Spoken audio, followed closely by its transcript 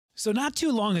So not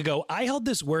too long ago, I held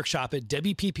this workshop at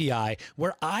WPPI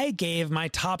where I gave my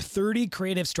top 30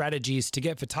 creative strategies to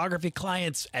get photography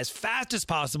clients as fast as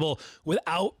possible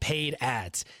without paid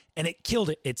ads. And it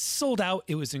killed it. It sold out.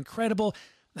 It was incredible.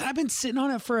 And I've been sitting on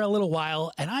it for a little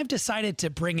while, and I've decided to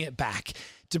bring it back.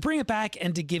 To bring it back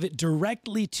and to give it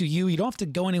directly to you. You don't have to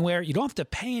go anywhere. You don't have to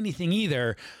pay anything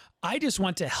either. I just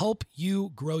want to help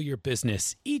you grow your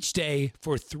business. Each day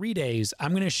for 3 days, I'm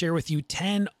going to share with you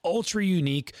 10 ultra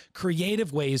unique,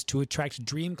 creative ways to attract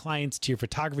dream clients to your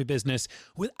photography business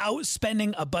without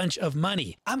spending a bunch of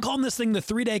money. I'm calling this thing the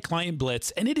 3-day client blitz,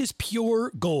 and it is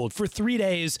pure gold. For 3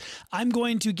 days, I'm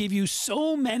going to give you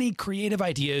so many creative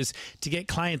ideas to get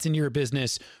clients into your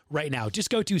business right now. Just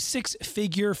go to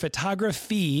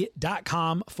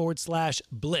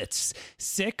sixfigurephotography.com/blitz.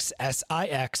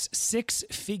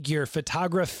 sixfigurephotography.com/blitz.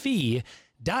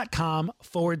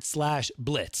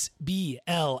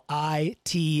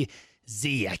 BLITZ.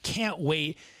 I can't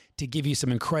wait to give you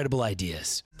some incredible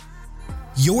ideas.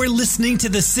 You're listening to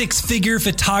the Six Figure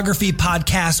Photography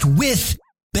Podcast with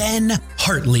Ben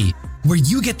Hartley, where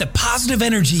you get the positive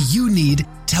energy you need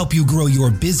to help you grow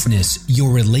your business,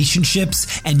 your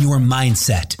relationships, and your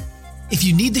mindset. If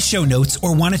you need the show notes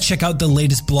or want to check out the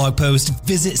latest blog post,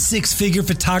 visit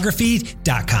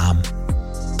sixfigurephotography.com.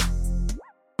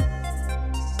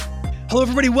 Hello,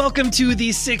 everybody. Welcome to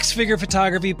the Six Figure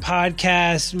Photography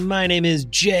Podcast. My name is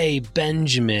Jay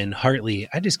Benjamin Hartley.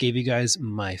 I just gave you guys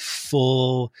my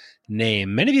full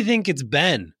name. Many of you think it's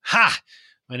Ben. Ha!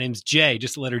 My name's Jay,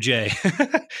 just the letter J.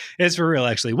 It's for real,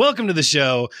 actually. Welcome to the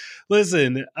show.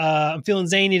 Listen, I'm feeling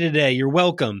zany today. You're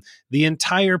welcome. The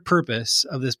entire purpose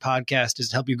of this podcast is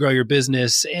to help you grow your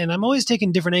business. And I'm always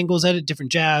taking different angles at it,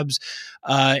 different jabs,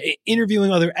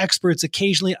 interviewing other experts.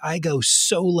 Occasionally, I go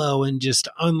solo and just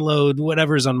unload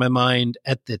whatever's on my mind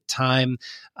at the time.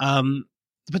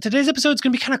 But today's episode is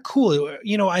going to be kind of cool.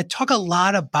 You know, I talk a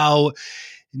lot about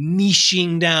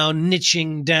niching down,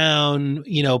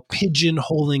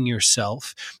 pigeonholing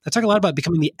yourself. I talk a lot about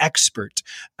becoming the expert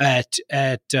at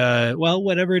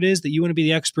whatever it is that you want to be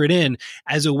the expert in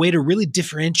as a way to really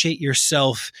differentiate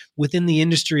yourself within the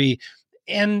industry.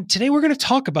 And today we're going to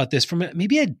talk about this from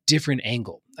maybe a different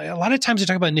angle. A lot of times we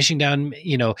talk about niching down,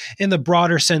 in the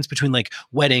broader sense between like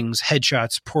weddings,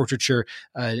 headshots, portraiture,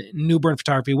 newborn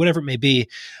photography, whatever it may be.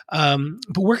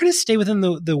 But we're going to stay within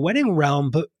the wedding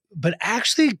realm, but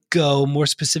actually go more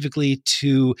specifically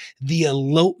to the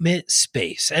elopement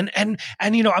space. And I'm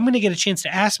going to get a chance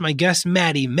to ask my guest,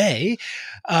 Maddie May,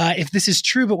 if this is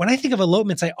true. But when I think of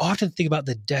elopements, I often think about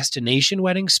the destination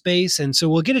wedding space. And so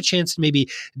we'll get a chance to maybe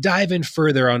dive in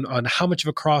further on how much of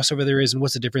a crossover there is and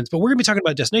what's the difference. But we're going to be talking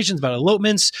about destinations, about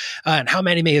elopements, and how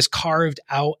Maddie May has carved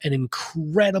out an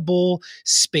incredible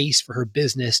space for her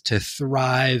business to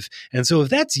thrive. And so if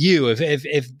that's you,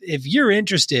 if you're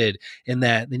interested in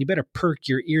that, then you better perk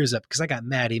your ears up, because I got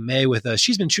Maddie May with us.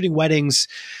 She's been shooting weddings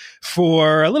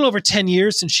for a little over 10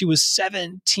 years since she was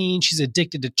 17. She's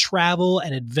addicted to travel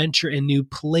and adventure in new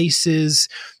places,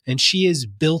 and she has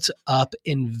built up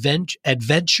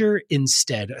Adventure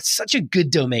Instead. It's such a good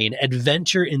domain,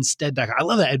 adventureinstead.com. I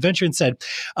love that, Adventure Instead,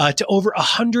 to over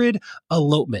 100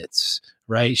 elopements.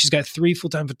 Right? She's got 3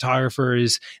 full-time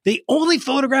photographers. They only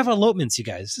photograph elopements, you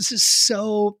guys. This is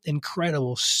so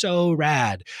incredible, so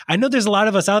rad. I know there's a lot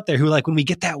of us out there who, like, when we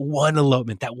get that one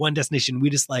elopement, that one destination, we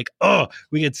just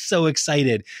we get so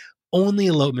excited. Only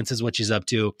elopements is what she's up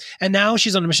to. And now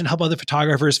she's on a mission to help other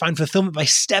photographers find fulfillment by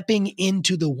stepping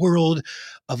into the world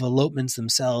of elopements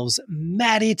themselves.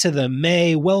 Maddie to the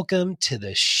May, welcome to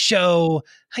the show.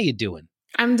 How you doing?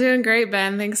 I'm doing great,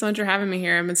 Ben. Thanks so much for having me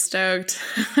here. I'm stoked.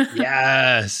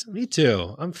 Yes, me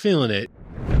too. I'm feeling it.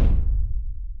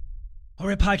 All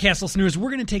right, podcast listeners,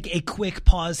 we're going to take a quick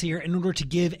pause here in order to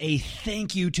give a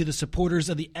thank you to the supporters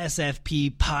of the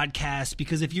SFP podcast,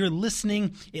 because if you're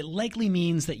listening, it likely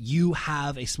means that you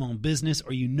have a small business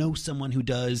or you know someone who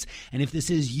does. And if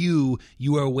this is you,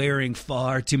 you are wearing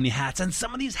far too many hats. And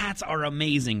some of these hats are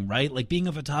amazing, right? Like being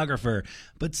a photographer,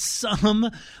 but some,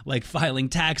 like filing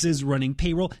taxes, running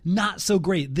payroll, not so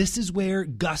great. This is where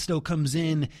Gusto comes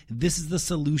in. This is the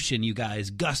solution, you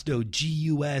guys. Gusto,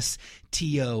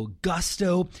 Gusto.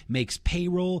 Gusto makes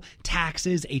payroll,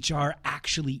 taxes, HR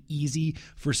actually easy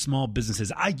for small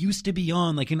businesses. I used to be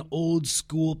on like an old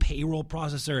school payroll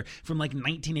processor from like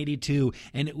 1982,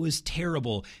 and it was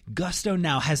terrible. Gusto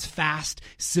now has fast,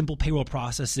 simple payroll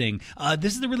processing.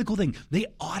 This is the really cool thing. They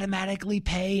automatically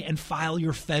pay and file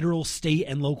your federal, state,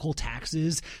 and local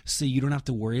taxes, so you don't have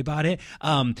to worry about it.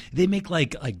 They make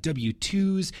like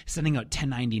W-2s, sending out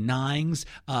 1099s,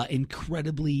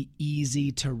 incredibly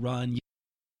easy to run.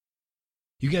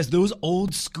 You guys, those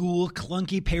old school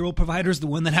clunky payroll providers, the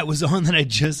one that I was on that I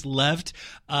just left,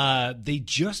 they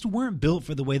just weren't built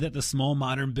for the way that the small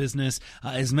modern business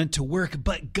is meant to work,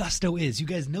 but Gusto is. You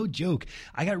guys, no joke.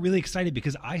 I got really excited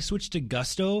because I switched to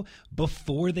Gusto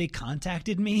before they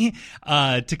contacted me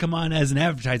to come on as an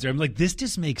advertiser. I'm like, this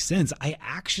just makes sense. I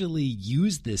actually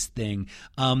use this thing.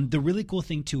 The really cool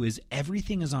thing too is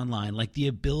everything is online, like the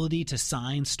ability to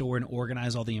sign, store, and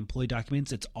organize all the employee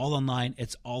documents. It's all online.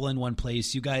 It's all in one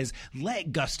place. You guys,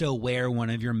 let Gusto wear one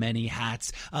of your many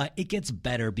hats. It gets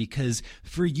better because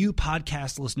for you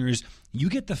podcast listeners, you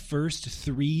get the first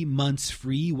 3 months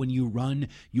free when you run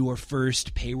your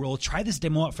first payroll. Try this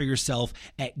demo out for yourself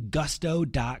at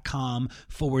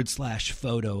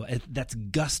gusto.com/photo. That's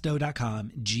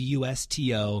gusto.com,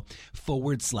 gusto/photo.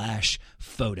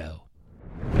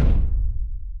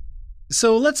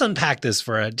 So let's unpack this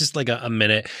for just like a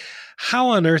minute.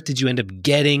 How on earth did you end up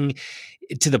getting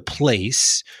to the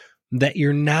place that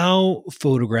you're now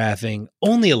photographing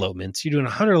only elopements? You're doing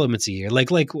 100 elopements a year. Like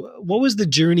what was the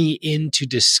journey into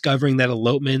discovering that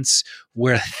elopements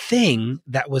were a thing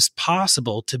that was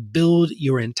possible to build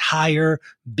your entire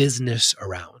business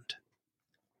around?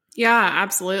 Yeah,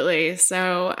 absolutely.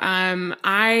 So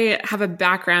I have a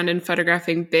background in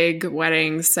photographing big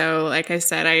weddings. So like I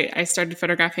said, I started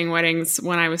photographing weddings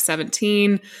when I was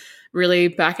 17. Really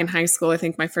back in high school. I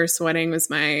think my first wedding was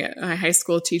my high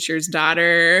school teacher's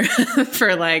daughter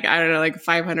for like, I don't know, like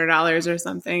 $500 or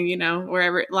something, you know,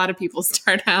 wherever a lot of people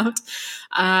start out.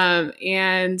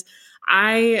 And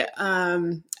I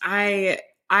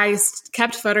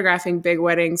kept photographing big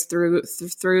weddings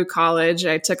through college.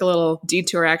 I took a little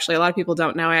detour. Actually, a lot of people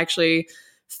don't know. I actually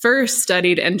first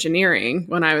studied engineering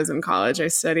when I was in college. I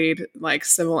studied like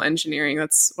civil engineering.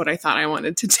 That's what I thought I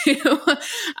wanted to do.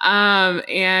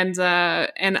 And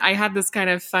I had this kind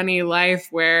of funny life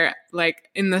where like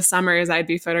in the summers I'd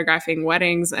be photographing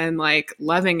weddings and like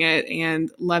loving it and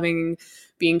loving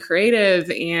being creative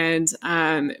and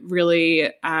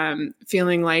really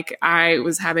feeling like I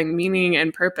was having meaning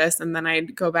and purpose. And then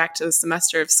I'd go back to the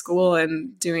semester of school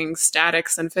and doing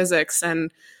statics and physics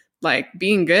and like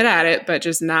being good at it, but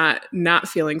just not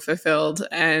feeling fulfilled.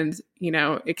 And, you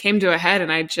know, it came to a head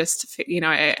and I just, you know,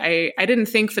 I didn't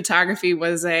think photography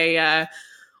was a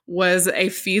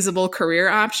feasible career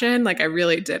option. Like I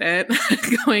really didn't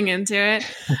going into it.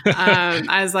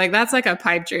 I was like, that's like a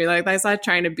pipe dream. Like that's not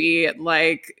trying to be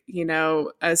like, you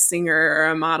know, a singer or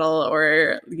a model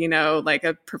or, you know, like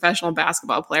a professional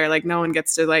basketball player. Like no one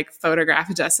gets to like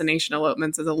photograph destination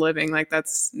elopements as a living. Like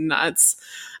that's nuts.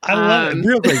 I love it.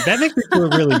 Real quick, that makes me feel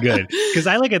really good because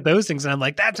I look at those things and I'm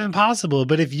like, that's impossible.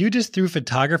 But if you just threw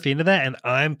photography into that and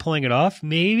I'm pulling it off,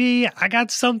 maybe I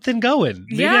got something going.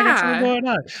 Maybe I got something going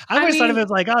on. I always thought of it as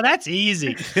like, oh, that's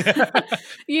easy.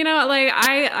 You know, like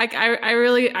I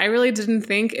really didn't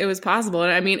think it was possible.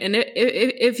 I mean, and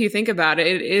if you think about it,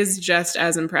 it is just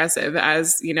as impressive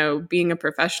as, you know, being a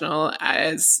professional,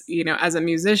 as, you know, as a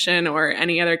musician or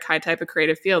any other type of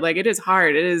creative field. Like it is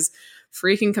hard. It is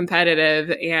freaking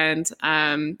competitive. And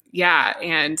and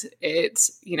it,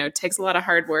 you know, takes a lot of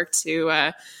hard work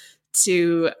to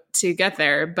get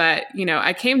there. But, you know,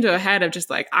 I came to a head of just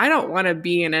like, I don't want to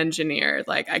be an engineer.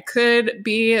 Like I could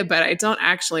be, but I don't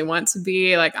actually want to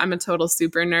be. Like I'm a total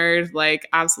super nerd, like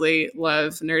absolutely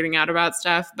love nerding out about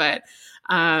stuff. But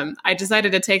I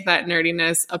decided to take that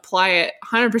nerdiness, apply it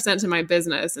 100% to my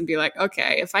business and be like,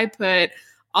 okay, if I put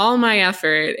all my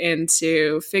effort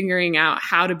into figuring out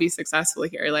how to be successful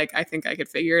here, like I think I could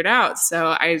figure it out.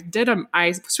 So I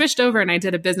switched over and I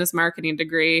did a business marketing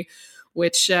degree,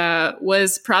 which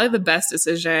was probably the best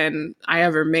decision I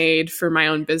ever made for my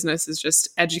own business, is just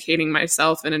educating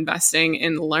myself and investing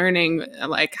in learning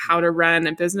like how to run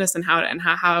a business and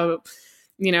how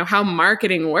you know, how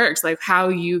marketing works, like how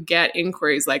you get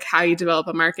inquiries, like how you develop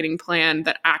a marketing plan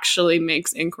that actually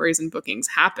makes inquiries and bookings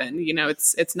happen. You know,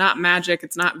 it's not magic.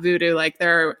 It's not voodoo. Like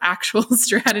there are actual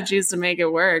strategies to make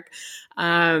it work.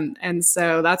 And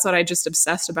so that's what I just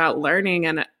obsessed about learning,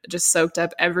 and just soaked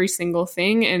up every single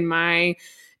thing in my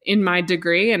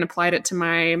degree and applied it to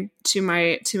my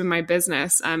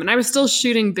business. And I was still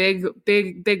shooting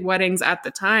big weddings at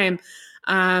the time.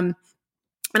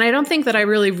 And I don't think that I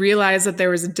really realized that there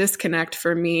was a disconnect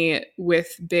for me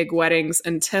with big weddings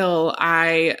until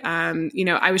I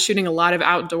was shooting a lot of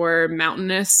outdoor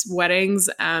mountainous weddings.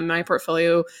 My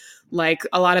portfolio, like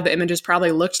a lot of the images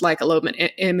probably looked like elopement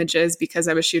images because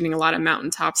I was shooting a lot of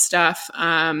mountaintop stuff.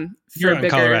 You're in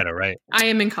Colorado, right? I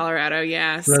am in Colorado,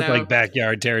 yeah. So that's like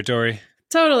backyard territory.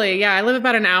 Totally. Yeah. I live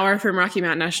about an hour from Rocky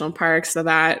Mountain National Park. So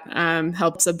that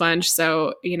helps a bunch.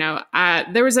 So,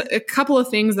 there was a couple of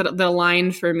things that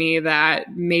aligned for me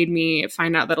that made me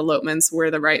find out that elopements were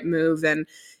the right move. And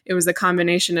it was a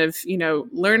combination of,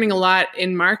 learning a lot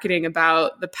in marketing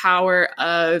about the power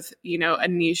of, a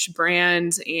niche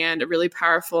brand and a really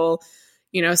powerful,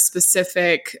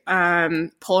 specific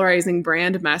polarizing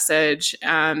brand message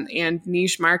and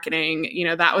niche marketing.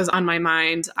 That was on my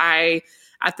mind. I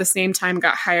at the same time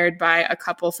got hired by a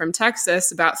couple from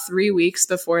Texas about 3 weeks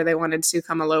before they wanted to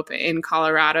come elope in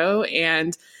Colorado.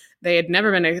 And they had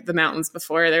never been to the mountains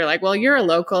before. They're like, well, you're a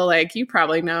local, like you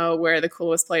probably know where the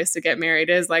coolest place to get married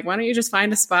is. Like, why don't you just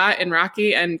find a spot in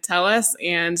Rocky and tell us,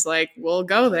 and like, we'll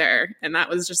go there. And that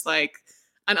was just like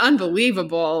an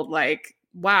unbelievable, like,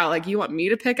 wow, like you want me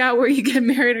to pick out where you get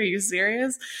married? Are you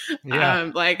serious?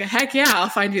 Yeah. Like, heck yeah, I'll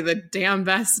find you the damn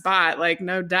best spot, like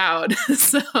no doubt.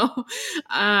 So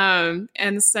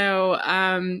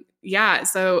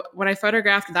when I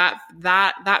photographed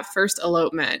that first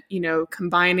elopement,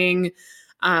 combining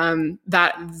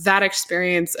that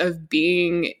experience of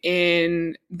being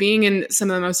in some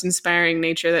of the most inspiring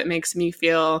nature that makes me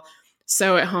feel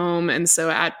so at home and so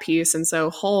at peace and so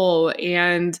whole,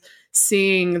 and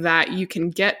seeing that you can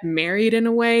get married in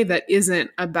a way that isn't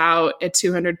about a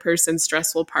 200-person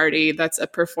stressful party that's a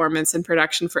performance and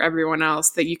production for everyone else,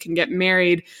 that you can get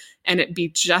married and it be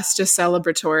just as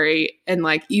celebratory and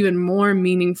like even more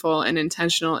meaningful and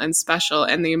intentional and special,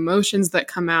 and the emotions that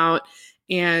come out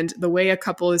and the way a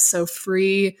couple is so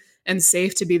free and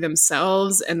safe to be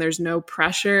themselves, and there's no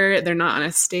pressure. They're not on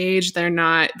a stage. They're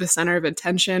not the center of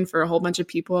attention for a whole bunch of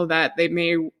people that they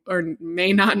may or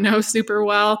may not know super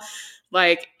well.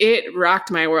 Like, it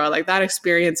rocked my world. Like, that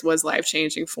experience was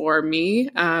life-changing for me.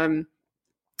 I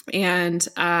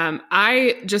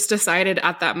just decided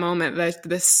at that moment that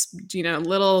this,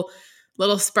 little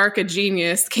spark of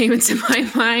genius came into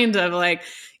my mind of like,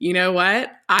 you know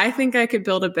what? I think I could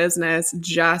build a business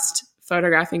just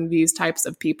photographing these types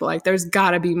of people. Like, there's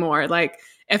got to be more. Like,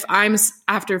 if I'm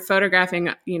after photographing,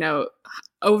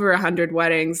 over 100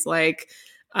 weddings, like,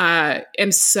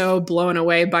 am so blown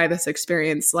away by this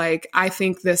experience. Like, I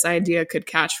think this idea could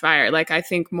catch fire. Like, I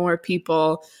think more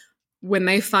people, when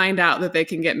they find out that they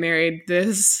can get married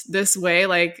this way,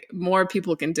 like, more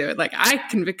people can do it. Like, I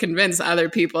can convince other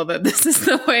people that this is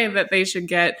the way that they should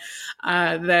get,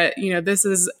 this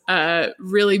is a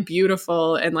really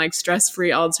beautiful and like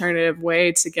stress-free alternative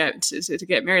way to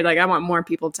get married. Like, I want more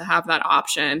people to have that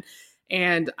option.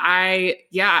 And I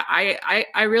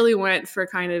really went for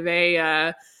kind of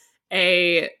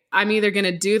I'm either going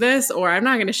to do this or I'm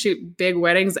not going to shoot big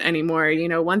weddings anymore.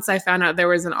 Once I found out there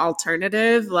was an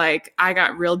alternative, like, I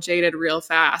got real jaded real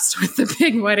fast with the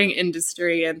big wedding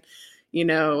industry. And,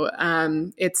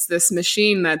 it's this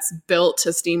machine that's built to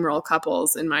steamroll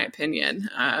couples, in my opinion.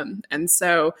 And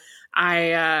so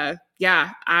I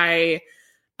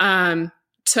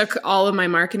took all of my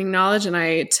marketing knowledge and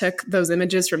I took those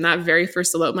images from that very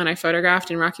first elopement I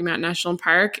photographed in Rocky Mountain National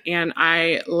Park, and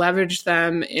I leveraged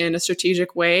them in a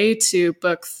strategic way to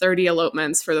book 30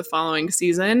 elopements for the following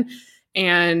season,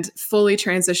 and fully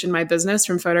transitioned my business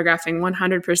from photographing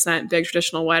 100% big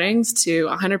traditional weddings to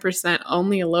 100%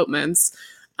 only elopements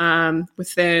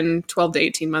within 12 to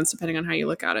 18 months, depending on how you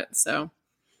look at it. So,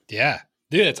 yeah,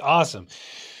 dude, it's awesome.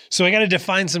 So I got to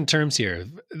define some terms here.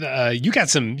 I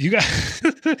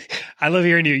love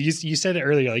hearing you. You said it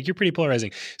earlier, like, you're pretty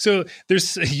polarizing. So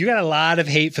you got a lot of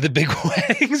hate for the big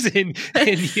weddings in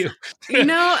you. I'm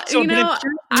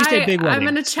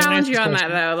going to challenge you on that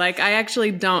though. Like, I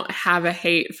actually don't have a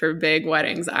hate for big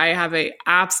weddings. I have a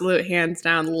absolute hands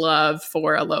down love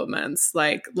for elopements.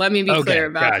 Like, let me be clear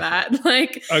about that.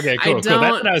 Like, okay, cool. That's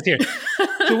what I was hearing.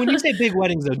 So when you say big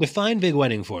weddings though, define big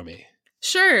wedding for me.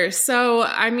 Sure. So,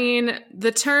 I mean,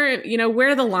 the term,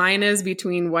 where the line is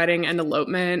between wedding and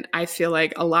elopement, I feel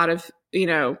like a lot of,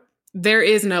 there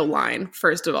is no line,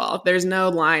 first of all. There's no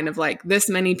line of like, this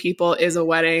many people is a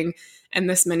wedding and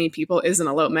this many people is an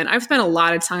elopement. I've spent a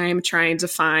lot of time trying to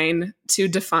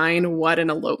define what an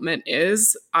elopement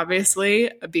is, obviously,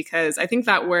 because I think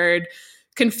that word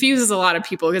confuses a lot of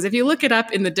people, because if you look it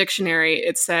up in the dictionary,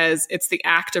 it says it's the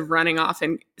act of running off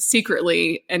and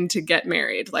secretly and to get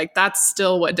married. Like, that's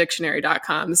still what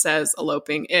dictionary.com says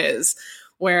eloping is.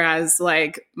 Whereas,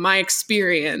 like, my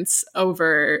experience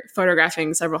over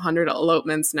photographing several hundred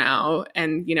elopements now,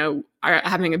 and, are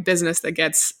having a business that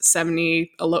gets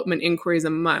 70 elopement inquiries a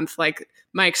month. Like,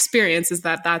 my experience is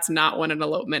that that's not what an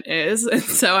elopement is. And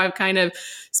so I've kind of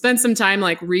spent some time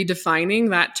like redefining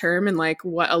that term and like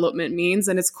what elopement means.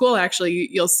 And it's cool, actually.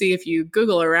 You'll see if you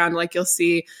Google around, like you'll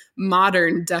see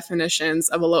modern definitions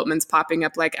of elopements popping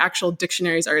up. Like actual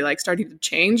dictionaries are like starting to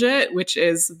change it, which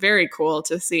is very cool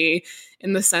to see,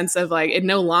 in the sense of like it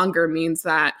no longer means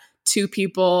that two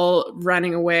people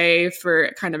running away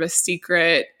for kind of a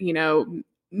secret,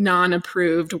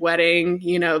 non-approved wedding,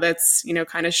 that's,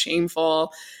 kind of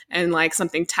shameful and like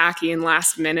something tacky and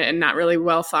last minute and not really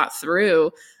well thought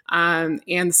through.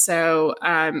 And so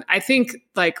I think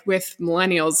like with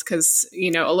millennials, because,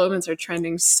 elopements are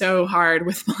trending so hard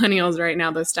with millennials right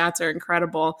now, the stats are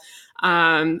incredible,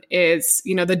 is,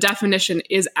 the definition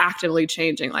is actively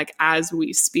changing like as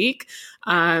we speak.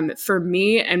 For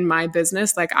me and my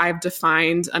business, like I've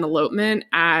defined an elopement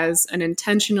as an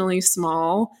intentionally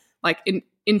small,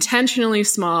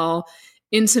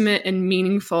 intimate and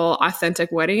meaningful,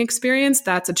 authentic wedding experience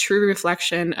that's a true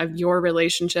reflection of your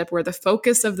relationship, where the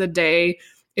focus of the day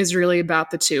is really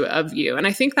about the two of you. And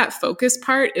I think that focus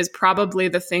part is probably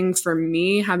the thing for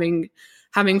me, having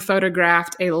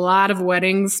photographed a lot of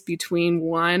weddings between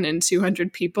 1 and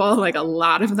 200 people, like a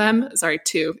lot of them. Sorry,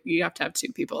 2. You have to have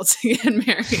 2 people to get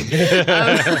married.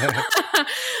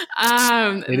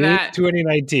 It is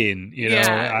 2019.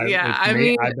 I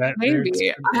mean,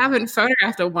 maybe I haven't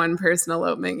photographed a one-person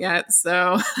elopement yet,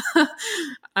 so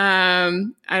is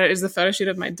the photo shoot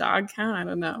of my dog count? I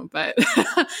don't know, but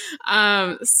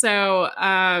so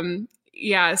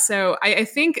I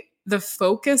think the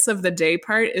focus of the day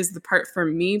part is the part for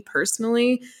me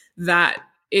personally that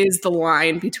is the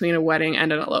line between a wedding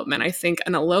and an elopement. I think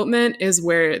an elopement is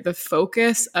where the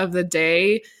focus of the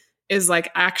day is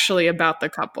like actually about the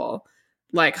couple,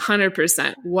 like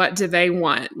 100%. What do they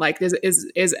want? Like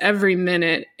is every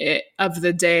minute of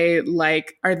the day,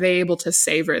 like, are they able to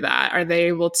savor that? Are they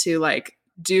able to like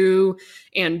do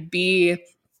and be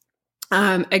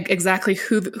exactly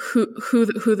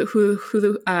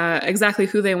exactly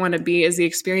who they want to be? Is the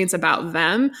experience about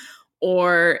them,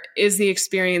 or is the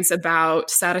experience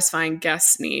about satisfying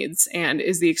guests' needs? And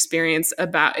is the experience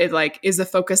about it, like, is the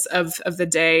focus of the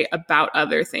day about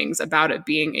other things, about it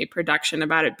being a production,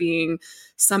 about it being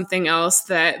something else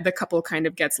that the couple kind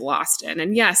of gets lost in?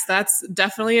 And yes, that's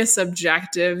definitely a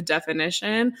subjective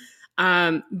definition.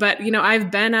 But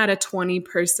I've been at a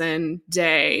 20-person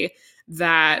day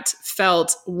that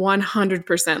felt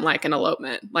 100% like an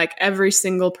elopement. Like every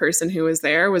single person who was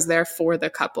there for the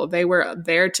couple. They were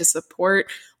there to support,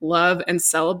 love, and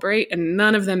celebrate, and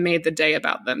none of them made the day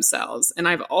about themselves. And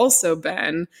I've also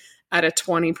been at a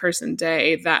 20-person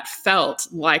day that felt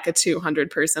like a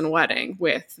 200-person wedding,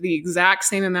 with the exact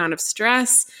same amount of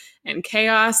stress and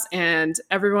chaos and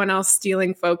everyone else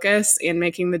stealing focus and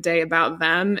making the day about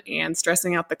them and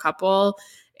stressing out the couple.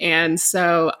 And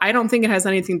so I don't think it has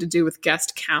anything to do with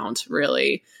guest count,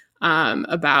 really,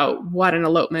 about what an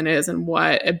elopement is and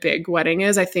what a big wedding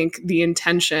is. I think the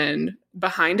intention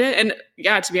behind it, and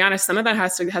yeah, to be honest, some of that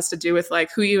has to do with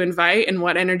like who you invite and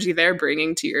what energy they're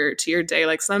bringing to your day.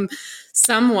 Like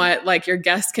somewhat like your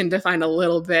guests can define a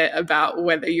little bit about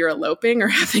whether you're eloping or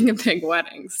having a big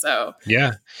wedding. So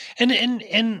yeah,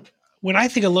 and when I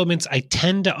think elopements, I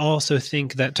tend to also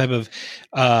think that type of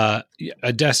a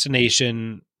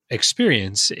destination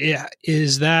experience.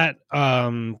 Is that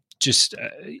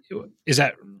is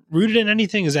that rooted in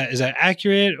anything? Is that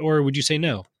accurate, or would you say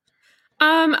no?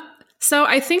 So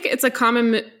I think it's a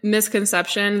common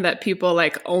misconception that people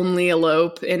like only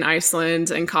elope in Iceland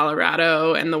and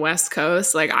Colorado and the West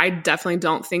Coast. Like, I definitely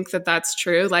don't think that that's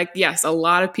true. Like, yes, a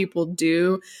lot of people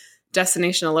do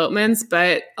destination elopements,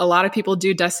 but a lot of people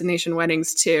do destination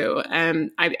weddings too.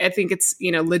 And I think it's,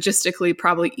 logistically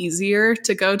probably easier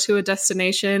to go to a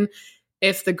destination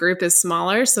if the group is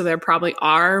smaller. So there probably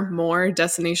are more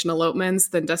destination elopements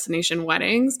than destination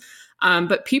weddings.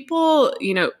 But people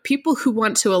who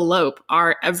want to elope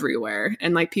are everywhere,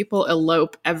 and like people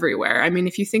elope everywhere. I mean,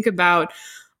 if you think about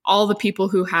all the people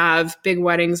who have big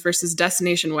weddings versus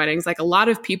destination weddings, like a lot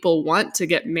of people want to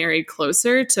get married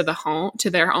closer to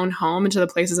their own home and to the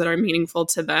places that are meaningful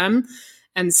to them.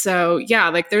 And so, yeah,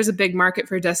 like there's a big market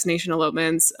for destination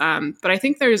elopements. But I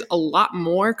think there's a lot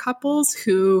more couples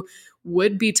who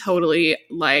would be totally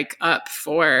like up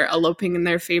for eloping in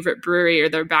their favorite brewery or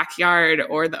their backyard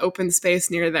or the open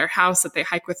space near their house that they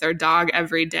hike with their dog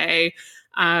every day.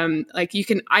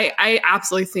 I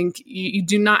absolutely think you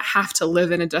do not have to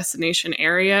live in a destination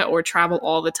area or travel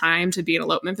all the time to be an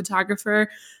elopement photographer.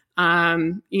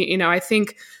 I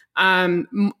think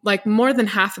like more than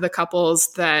half of the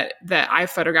couples that I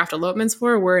photographed elopements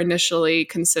for were initially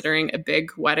considering a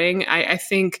big wedding. I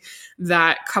think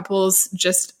that couples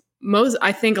just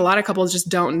I think a lot of couples just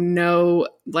don't know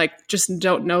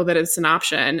that it's an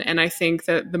option. And I think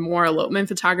that the more elopement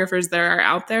photographers there are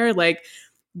out there, like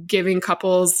giving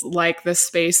couples like the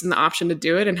space and the option to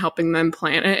do it and helping them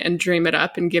plan it and dream it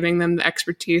up and giving them the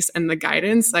expertise and the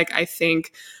guidance, like I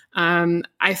think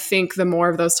the more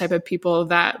of those type of people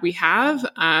that we have,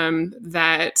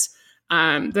 that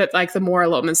like the more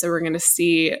elopements that we're going to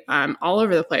see all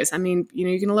over the place. I mean,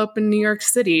 you can elope in New York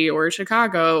City or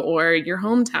Chicago or your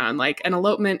hometown. Like an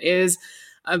elopement is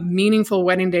a meaningful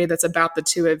wedding day that's about the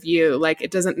two of you. Like it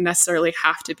doesn't necessarily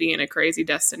have to be in a crazy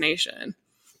destination.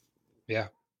 Yeah.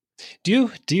 Do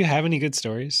you have any good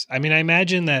stories? I mean, I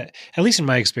imagine that, at least in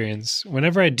my experience,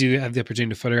 whenever I do have the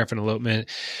opportunity to photograph an elopement,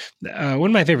 one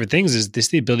of my favorite things is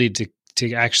the ability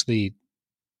to actually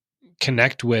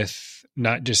connect with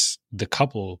not just the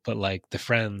couple, but like the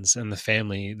friends and the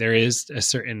family. There is a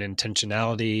certain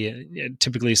intentionality,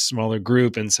 typically a smaller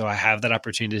group. And so I have that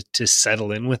opportunity to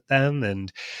settle in with them.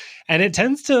 And it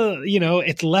tends to,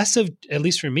 it's less of, at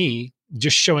least for me,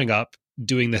 just showing up,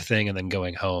 doing the thing and then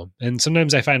going home. And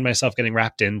sometimes I find myself getting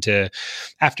wrapped into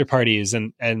after parties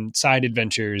and side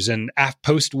adventures and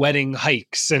post wedding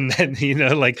hikes and then,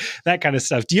 like that kind of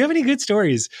stuff. Do you have any good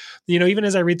stories? Even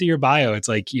as I read through your bio, it's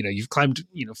like, you've climbed,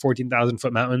 14,000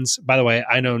 foot mountains. By the way,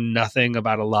 I know nothing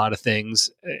about a lot of things.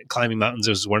 Climbing mountains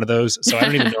is one of those. So I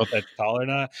don't even know if that's tall or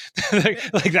not.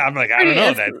 like I'm like, I don't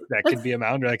know, that could be a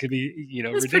mountain or that could be, it's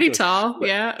ridiculous. Pretty tall.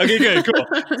 Yeah. Okay, good. Cool.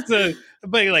 So,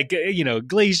 but like,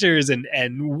 glaciers and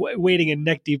wading in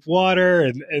neck deep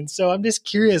water. And so I'm just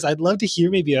curious. I'd love to hear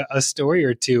maybe a story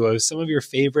or two of some of your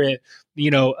favorite,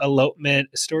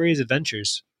 elopement stories,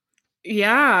 adventures.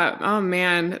 Yeah. Oh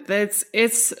man.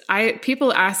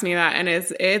 People ask me that and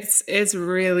it's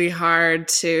really hard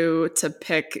to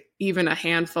pick even a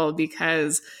handful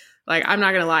because like, I'm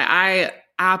not going to lie. I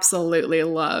absolutely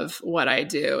love what I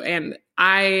do. And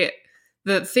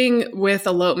the thing with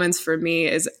elopements for me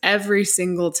is every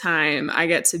single time I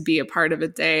get to be a part of a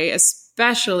day,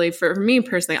 especially for me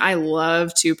personally, I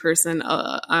love two-person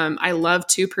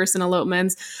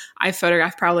elopements. I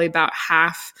photograph probably about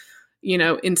half,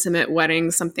 intimate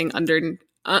weddings, something under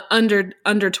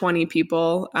 20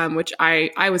 people, which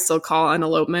I would still call an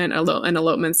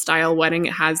elopement style wedding.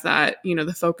 It has that,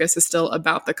 the focus is still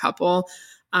about the couple.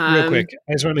 Real quick,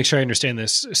 I just want to make sure I understand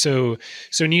this. So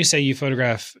when you say you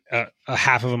photograph, a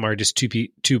half of them are just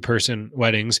two person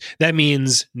weddings. That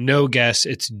means no guests.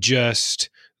 It's just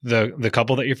the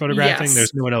couple that you're photographing. Yes.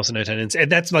 There's no one else in attendance,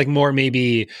 and that's like more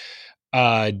maybe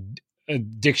a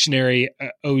dictionary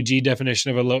OG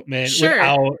definition of elopement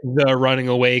without the running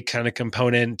away kind of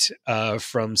component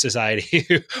from society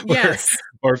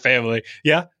or family.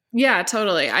 Yeah. Yeah,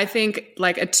 totally. I think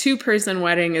like a two-person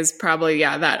wedding is probably,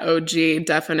 that OG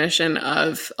definition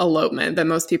of elopement that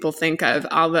most people think of.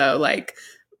 Although like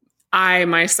I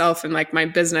myself and like my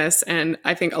business, and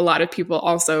I think a lot of people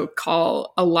also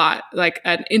call a lot like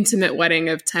an intimate wedding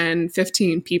of 10,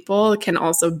 15 people can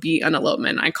also be an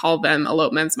elopement. I call them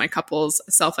elopements. My couples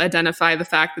self-identify the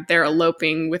fact that they're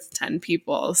eloping with 10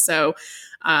 people. So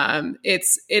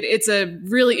it's a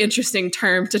really interesting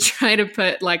term to try to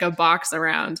put like a box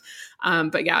around.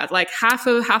 But yeah, like half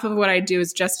of what I do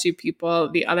is just two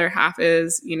people. The other half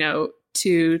is, 3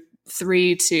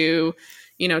 to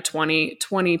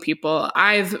 20 people.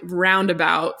 I've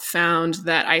roundabout found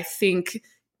that I think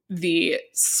the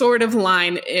sort of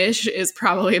line-ish is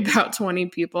probably about 20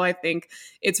 people. I think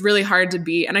it's really hard to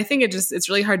be, and I think it's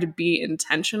really hard to be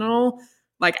intentional,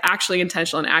 like actually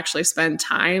intentional and actually spend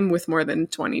time with more than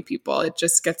 20 people. It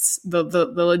just gets the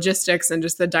logistics and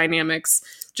just the dynamics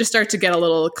just start to get a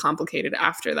little complicated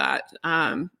after that.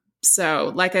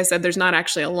 So like I said, there's not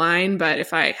actually a line, but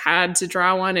if I had to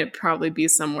draw one, it'd probably be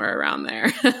somewhere around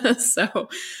there. So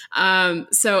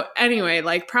anyway,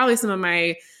 like probably some of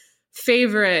my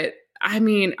favorite, I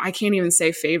mean, I can't even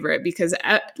say favorite because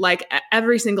like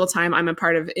every single time I'm a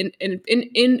part of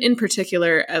in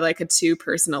particular, like a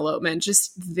two-person elopement,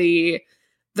 just the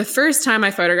first time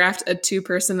I photographed a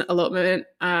two-person elopement,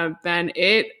 Ben,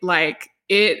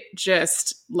 it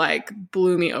just like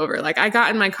blew me over. Like I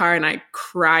got in my car and I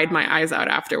cried my eyes out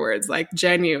afterwards. Like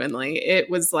genuinely, it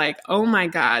was like, oh my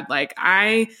God, like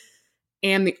I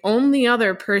am the only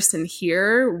other person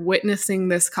here witnessing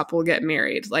this couple get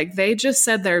married. Like they just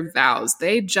said their vows.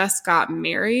 They just got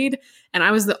married. And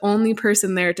I was the only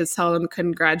person there to tell them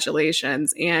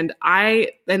congratulations. And I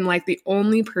am like the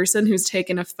only person who's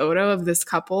taken a photo of this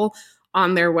couple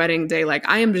on their wedding day. Like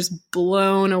I am just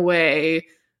blown away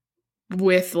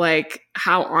with like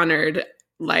how honored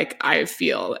like I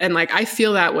feel. And like I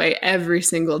feel that way every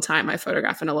single time I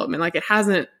photograph an elopement. Like it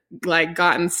hasn't like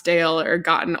gotten stale or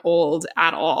gotten old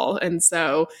at all. And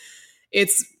so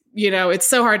it's, it's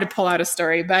so hard to pull out a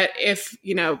story, but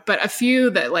but a few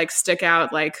that like stick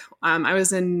out, like I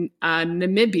was in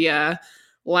Namibia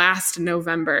last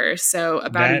November, so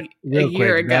about a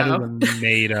year ago. That is a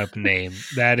made up name.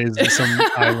 That is some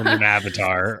island in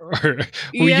Avatar.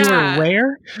 You were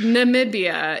where?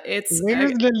 Namibia.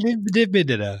 Where's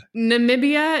Namibia?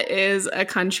 Namibia is a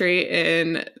country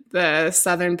in the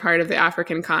southern part of the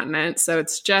African continent, so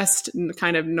it's just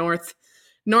kind of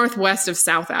northwest of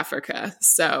South Africa.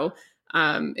 So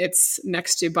it's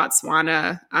next to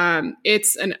Botswana.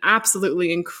 It's an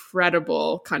absolutely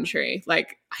incredible country.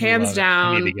 Like hands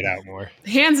down, I need to get out more.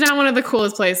 Hands down, one of the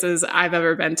coolest places I've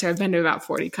ever been to. I've been to about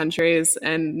 40 countries,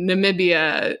 and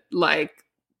Namibia like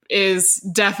is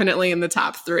definitely in the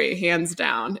top 3, hands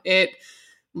down.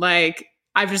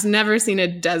 I've just never seen a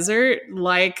desert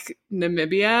like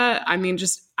Namibia. I mean,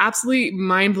 just absolutely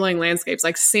mind-blowing landscapes,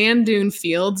 like sand dune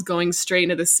fields going straight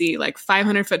into the sea, like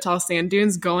 500-foot tall sand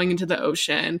dunes going into the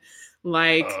ocean,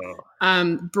 like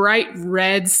bright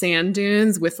red sand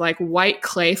dunes with like white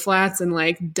clay flats and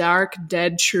like dark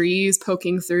dead trees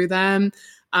poking through them.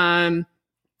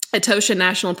 Etosha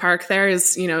National Park there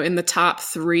is, in the top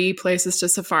 3 places to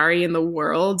safari in the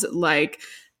world. Like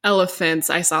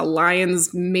elephants, I saw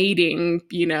lions mating,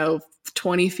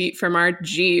 20 feet from our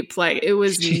Jeep. Like it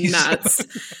was nuts.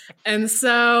 And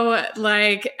so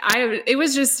like I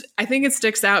think it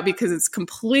sticks out because it's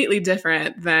completely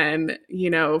different than,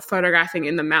 photographing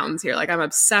in the mountains here. Like I'm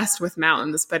obsessed with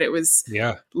mountains, but it was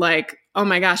like, oh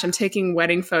my gosh, I'm taking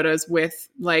wedding photos with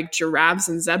like giraffes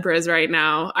and zebras right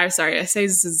now. I say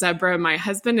zebra. My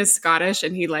husband is Scottish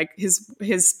and he like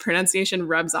his pronunciation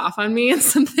rubs off on me and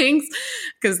some things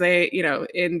because they,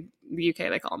 in the UK,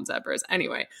 they call them zebras.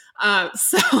 Anyway, and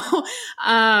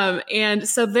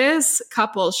so this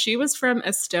couple, she was from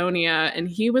Estonia and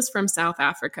he was from South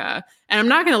Africa. And I'm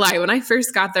not going to lie, when I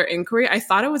first got their inquiry, I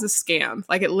thought it was a scam.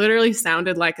 Like it literally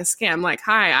sounded like a scam. Like,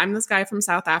 hi, I'm this guy from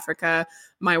South Africa.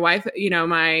 My wife,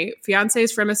 my fiance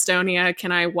is from Estonia.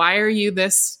 Can I wire you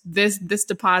this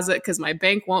deposit? Because my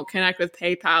bank won't connect with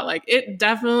PayPal. Like it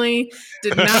definitely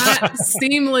did not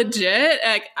seem legit.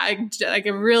 Like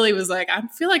it really was like, I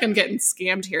feel like I'm getting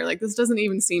scammed here. Like this doesn't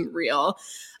even seem real.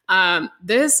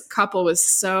 This couple was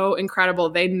so incredible.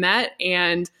 They met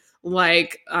and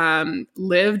lived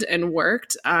and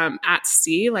worked at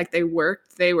sea. Like they were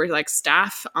like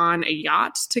staff on a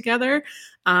yacht together.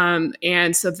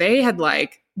 And so they had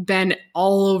like been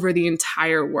all over the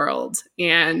entire world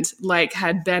and like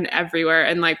had been everywhere.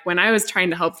 And like when I was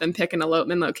trying to help them pick an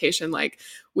elopement location, like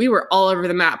we were all over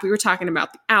the map. We were talking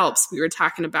about the Alps. We were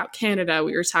talking about Canada.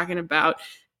 We were talking about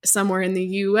somewhere in the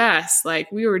US.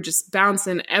 Like we were just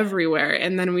bouncing everywhere.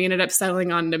 And then we ended up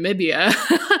settling on Namibia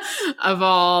of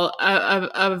all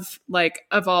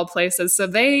places.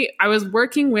 So I was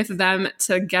working with them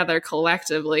together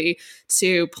collectively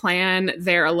to plan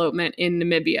their elopement in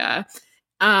Namibia.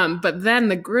 But then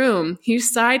the groom, he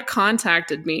side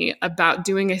contacted me about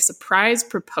doing a surprise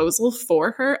proposal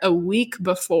for her a week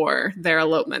before their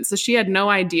elopement. So she had no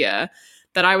idea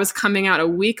that I was coming out a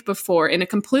week before in a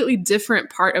completely different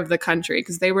part of the country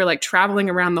because they were like traveling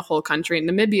around the whole country. And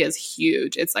Namibia is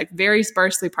huge. It's like very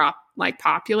sparsely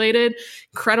populated,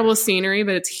 incredible scenery,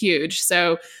 but it's huge.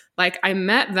 So like I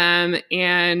met them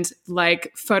and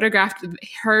like photographed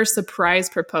her surprise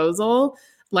proposal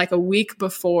like a week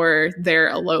before their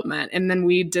elopement. And then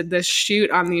we did this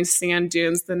shoot on these sand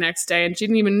dunes the next day. And she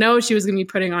didn't even know she was going to be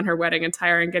putting on her wedding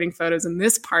attire and getting photos in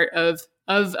this part of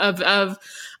Namibia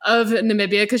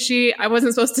because I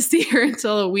wasn't supposed to see her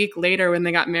until a week later when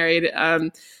they got married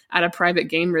at a private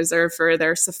game reserve for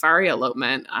their safari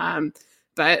elopement.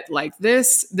 But like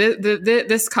this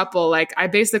couple, like I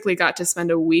basically got to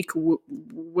spend a week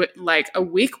with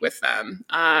them.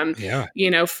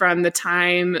 From the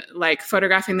time like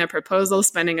photographing their proposal,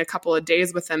 spending a couple of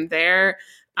days with them there.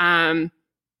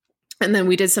 And then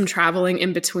we did some traveling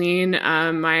in between.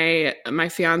 My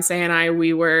fiance and I,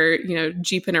 we were,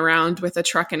 jeeping around with a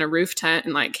truck and a roof tent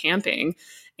and like camping.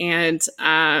 And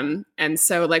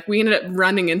so like we ended up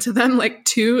running into them like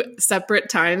 2 separate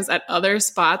times at other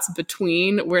spots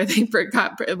between where their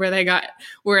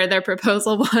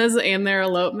proposal was and their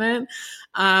elopement.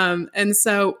 And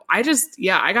so I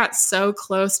got so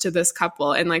close to this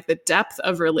couple and like the depth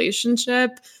of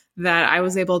relationship that I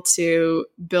was able to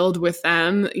build with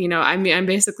them. I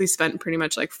basically spent pretty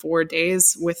much like 4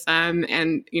 days with them.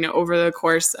 And, over the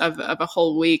course of a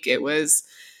whole week, it was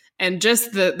and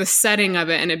just the setting of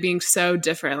it and it being so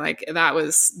different, like that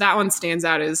one stands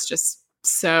out as just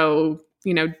so,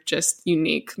 just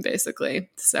unique, basically.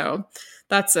 So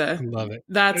that's I love it.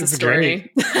 That's It's a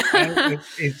story.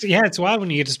 It's wild when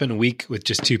you get to spend a week with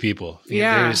just two people.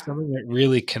 Yeah. There's something that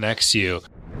really connects you.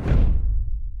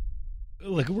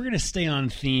 Look, we're going to stay on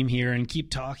theme here and keep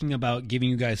talking about giving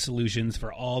you guys solutions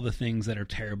for all the things that are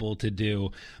terrible to do.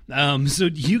 So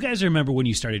you guys remember when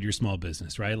you started your small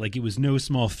business, right? Like, it was no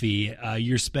small fee.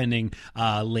 You're spending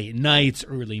late nights,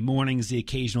 early mornings, the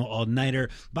occasional all-nighter.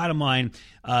 Bottom line,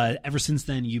 ever since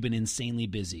then, you've been insanely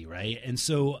busy, right? And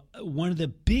so one of the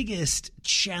biggest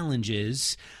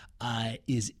challenges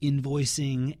is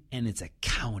invoicing and it's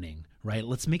accounting. Right?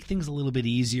 Let's make things a little bit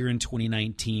easier in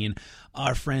 2019.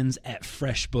 Our friends at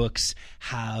FreshBooks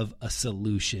have a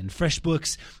solution.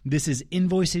 FreshBooks, this is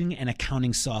invoicing and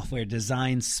accounting software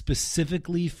designed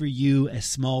specifically for you as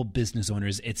small business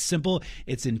owners. It's simple,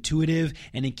 it's intuitive,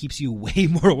 and it keeps you way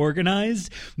more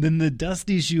organized than the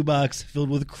dusty shoebox filled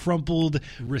with crumpled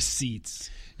receipts.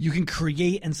 You can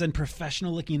create and send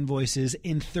professional-looking invoices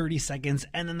in 30 seconds.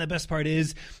 And then the best part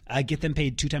is get them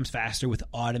paid 2 times faster with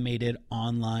automated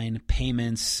online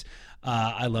payments.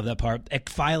 I love that part.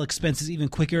 File expenses even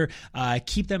quicker.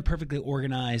 Keep them perfectly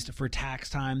organized for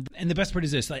tax time. And the best part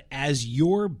is this, like, as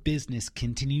your business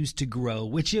continues to grow,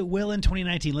 which it will in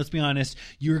 2019, let's be honest,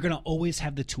 you're going to always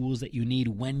have the tools that you need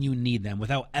when you need them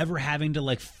without ever having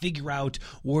to figure out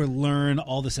or learn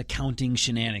all this accounting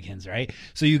shenanigans, right?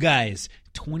 So you guys,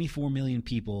 24 million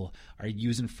people are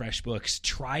using FreshBooks.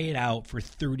 Try it out for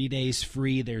 30 days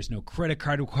free. There's no credit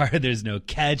card required. There's no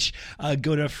catch.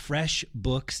 Go to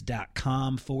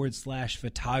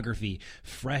freshbooks.com/photography.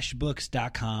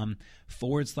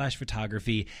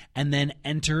 freshbooks.com/photography. And then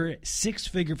enter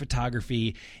 6-figure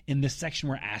photography in the section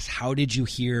where it asks, how did you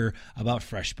hear about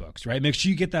FreshBooks, right? Make sure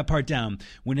you get that part down.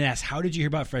 When it asks, how did you hear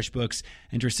about FreshBooks,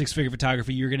 enter 6-figure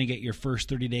photography. You're going to get your first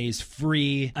 30 days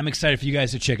free. I'm excited for you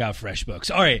guys to check out FreshBooks.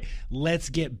 All right, let's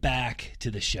get back to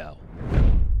the show.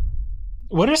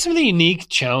 What are some of the unique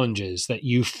challenges that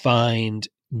you find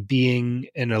being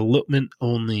an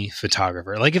elopement-only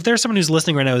photographer? Like, if there's someone who's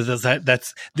listening right now,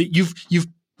 that's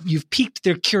you've piqued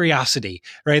their curiosity,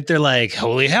 right? They're like,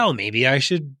 holy hell, maybe I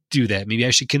should do that. Maybe I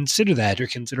should consider that or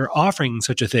consider offering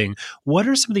such a thing. What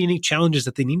are some of the unique challenges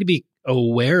that they need to be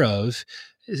aware of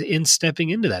in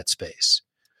stepping into that space?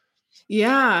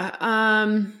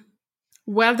 Yeah.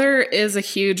 Weather is a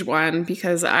huge one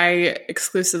because I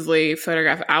exclusively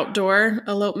photograph outdoor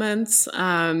elopements,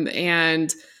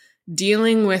 and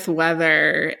dealing with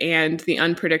weather and the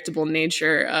unpredictable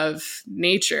nature of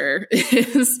nature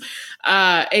is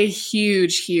a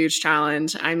huge, huge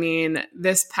challenge. I mean,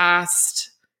 this past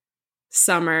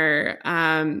summer,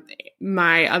 one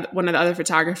of the other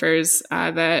photographers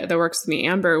that works with me,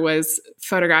 Amber, was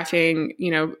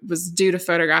due to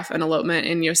photograph an elopement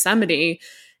in Yosemite.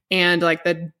 And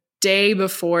the day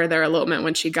before their elopement,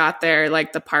 when she got there,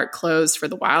 the park closed for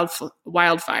the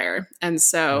wildfire. And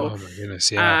so, oh my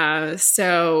goodness, yeah.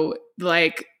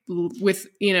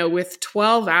 With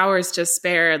 12 hours to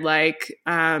spare,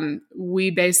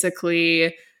 we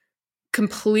basically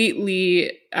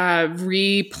completely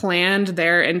replanned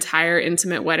their entire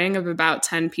intimate wedding of about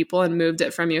 10 people and moved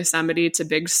it from Yosemite to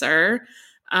Big Sur.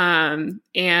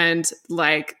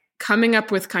 Coming up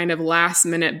with kind of last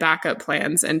minute backup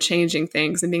plans and changing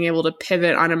things and being able to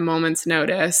pivot on a moment's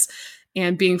notice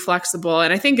and being flexible.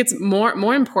 And I think it's more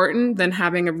important than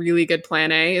having a really good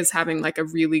plan A is having a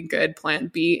really good plan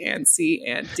B and C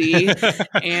and D.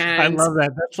 And I love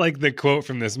that. That's the quote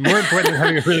from this. More important than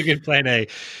having a really good plan A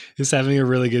is having a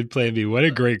really good plan B. What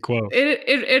a great quote.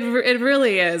 It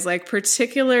really is,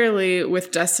 particularly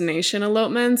with destination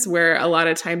elopements, where a lot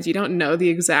of times you don't know the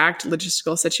exact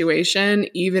logistical situation,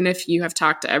 even if you have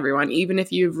talked to everyone, even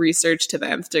if you've researched to the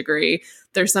nth degree.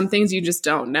 There's some things you just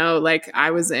don't know.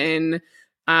 I was in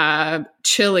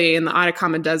Chile in the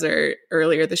Atacama Desert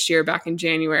earlier this year, back in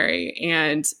January.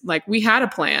 And we had a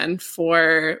plan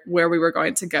for where we were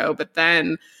going to go. But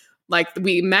then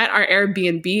we met our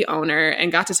Airbnb owner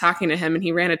and got to talking to him, and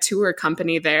he ran a tour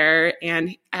company there.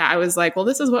 And I was like, well,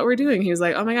 this is what we're doing. He was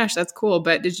like, oh my gosh, that's cool.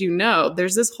 But did you know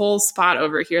there's this whole spot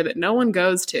over here that no one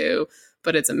goes to,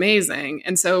 but it's amazing.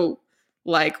 And so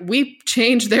we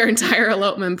changed their entire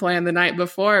elopement plan the night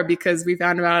before because we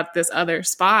found about this other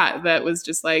spot that was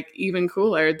just even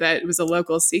cooler, that was a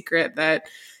local secret that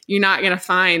you're not going to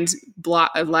find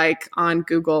on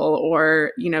Google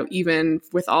or, even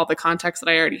with all the contacts that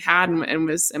I already had and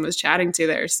was chatting to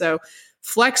there. So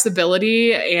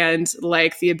flexibility and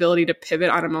like the ability to pivot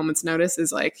on a moment's notice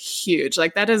is like huge.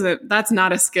 Like that's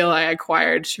not a skill I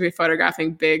acquired to be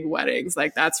photographing big weddings.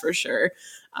 Like that's for sure.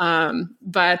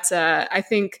 But I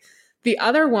think the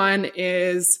other one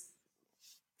is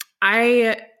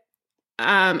I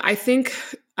think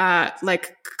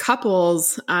like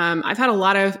couples, I've had a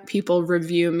lot of people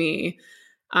review me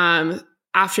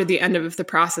after the end of the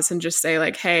process and just say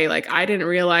like, hey, like I didn't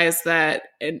realize that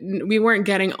we weren't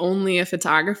getting only a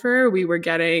photographer. We were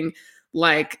getting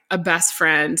like a best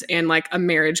friend and like a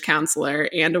marriage counselor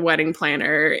and a wedding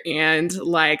planner and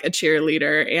like a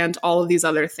cheerleader and all of these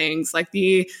other things. Like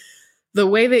the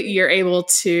way that you're able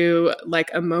to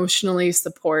like emotionally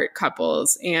support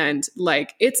couples and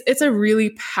like it's a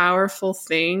really powerful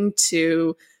thing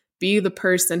to be the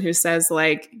person who says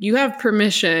like you have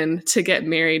permission to get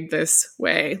married this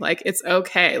way, like it's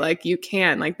okay, like you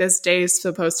can, like this day is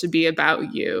supposed to be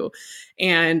about you.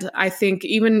 And I think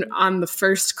even on the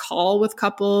first call with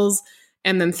couples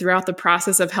and then throughout the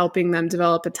process of helping them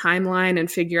develop a timeline and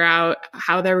figure out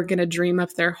how they were going to dream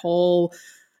up their whole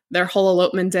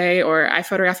elopement day, or I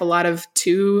photograph a lot of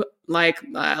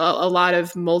a lot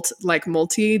of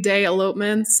multi-day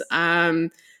elopements.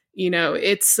 You know,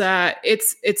 it's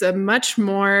a much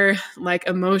more like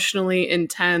emotionally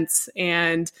intense,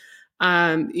 and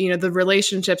you know, the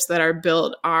relationships that are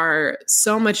built are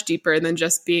so much deeper than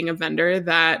just being a vendor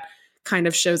that kind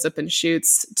of shows up and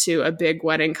shoots to a big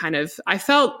wedding. Kind of, I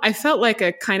felt like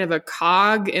a kind of a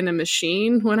cog in a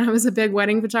machine when I was a big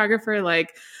wedding photographer.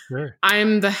 Like, sure.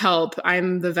 I'm the help,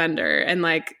 I'm the vendor. And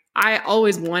like, I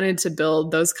always wanted to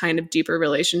build those kind of deeper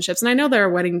relationships. And I know there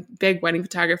are big wedding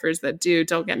photographers that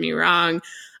don't get me wrong.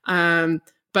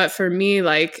 But for me,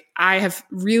 like I have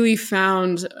really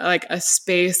found like a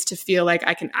space to feel like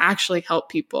I can actually help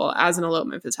people as an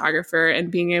elopement photographer,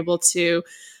 and being able to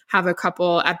have a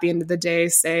couple at the end of the day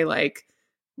say like,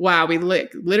 wow, we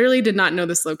literally did not know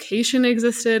this location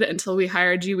existed until we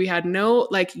hired you. We had no,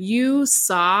 like you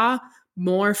saw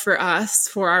more for us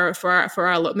for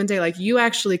our elopement day. Like you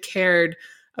actually cared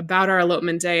about our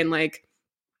elopement day and like,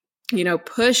 you know,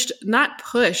 not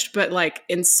pushed, but like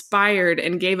inspired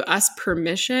and gave us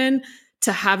permission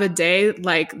to have a day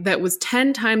like that was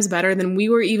 10 times better than we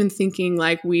were even thinking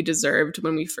like we deserved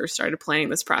when we first started planning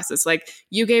this process. Like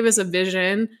you gave us a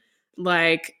vision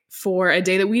like for a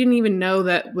day that we didn't even know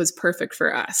that was perfect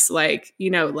for us. Like,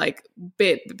 you know, like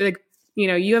big, you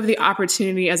know, you have the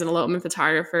opportunity as an elopement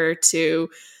photographer to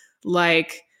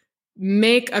like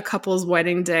make a couple's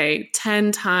wedding day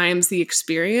 10 times the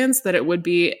experience that it would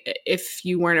be if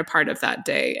you weren't a part of that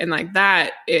day. And like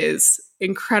that is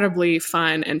incredibly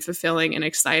fun and fulfilling and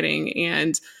exciting.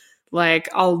 And like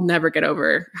I'll never get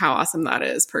over how awesome that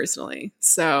is personally.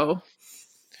 So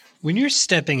when you're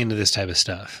stepping into this type of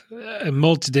stuff,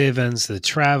 multi-day events, the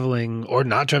traveling or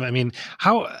not traveling, I mean,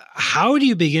 how do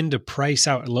you begin to price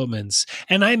out elopements?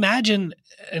 And I imagine,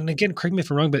 and again, correct me if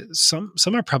I'm wrong, but some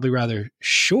are probably rather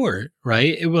short,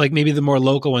 right? Like maybe the more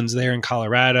local ones there in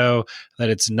Colorado, that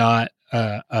it's not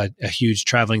a huge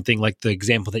traveling thing, like the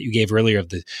example that you gave earlier of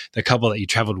the couple that you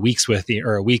traveled weeks with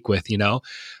or a week with, you know?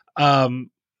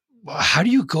 How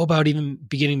do you go about even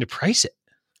beginning to price it?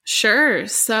 Sure.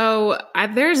 So I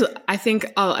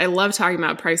love talking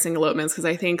about pricing elopements because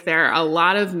I think there are a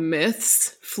lot of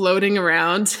myths floating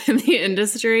around in the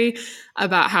industry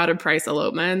about how to price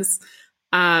elopements.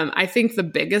 I think the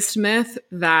biggest myth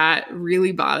that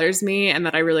really bothers me and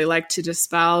that I really like to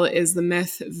dispel is the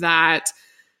myth that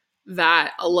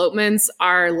elopements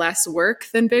are less work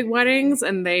than big weddings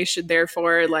and they should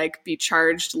therefore like be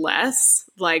charged less,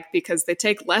 like because they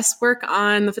take less work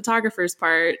on the photographer's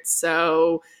part.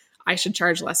 So I should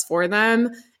charge less for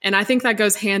them. And I think that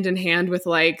goes hand in hand with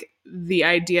like the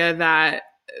idea that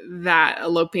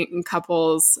eloping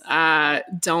couples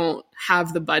don't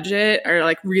have the budget, or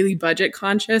like really budget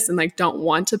conscious and like don't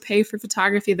want to pay for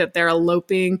photography, that they're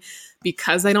eloping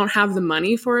because they don't have the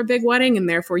money for a big wedding and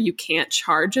therefore you can't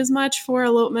charge as much for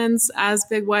elopements as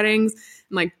big weddings.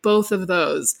 And like both of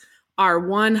those are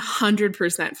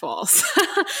 100% false.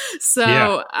 So,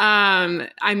 yeah.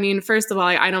 I mean, first of all,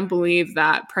 I don't believe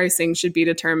that pricing should be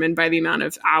determined by the amount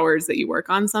of hours that you work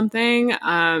on something.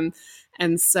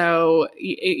 And so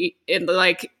it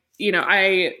like, you know,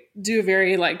 I do a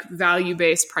very like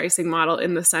value-based pricing model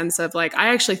in the sense of like,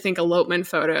 I actually think elopement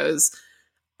photos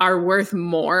are worth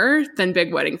more than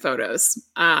big wedding photos.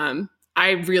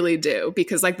 I really do,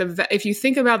 because like if you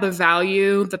think about the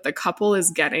value that the couple is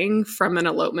getting from an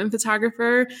elopement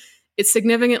photographer, it's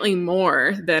significantly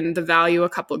more than the value a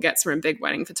couple gets from a big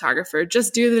wedding photographer,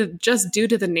 just due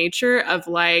to the nature of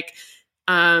like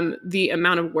the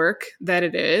amount of work that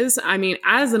it is. I mean,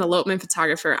 as an elopement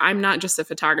photographer, I'm not just a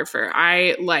photographer.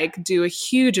 I like do a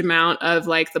huge amount of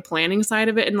like the planning side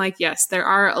of it. And like, yes, there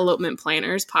are elopement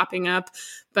planners popping up,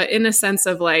 but in a sense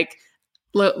of like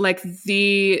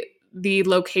the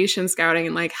location scouting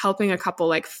and like helping a couple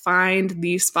like find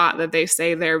the spot that they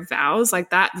say their vows,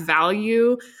 like that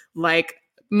value, like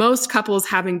most couples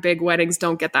having big weddings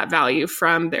don't get that value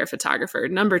from their photographer.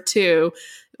 Number two,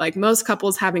 like most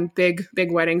couples having big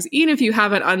weddings, even if you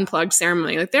have an unplugged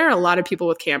ceremony, like there are a lot of people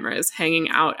with cameras hanging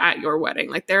out at your wedding.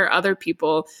 Like there are other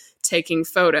people taking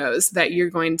photos that you're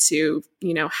going to,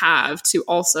 you know, have to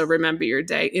also remember your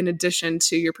day in addition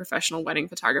to your professional wedding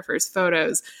photographer's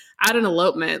photos. At an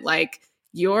elopement, like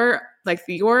your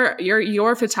photographer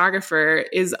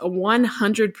is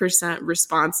 100%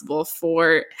 responsible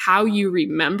for how you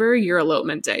remember your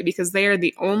elopement day, because they are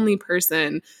the only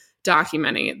person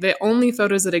documenting it. The only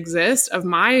photos that exist of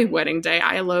my wedding day,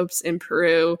 I eloped in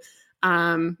Peru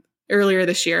earlier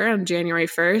this year on January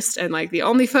 1st, and like the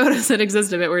only photos that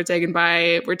exist of it were taken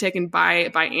by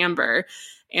Amber.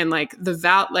 And like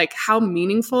like how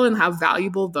meaningful and how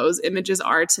valuable those images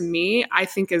are to me, I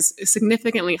think is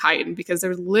significantly heightened because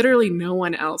there's literally no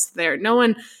one else there. No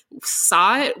one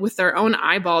saw it with their own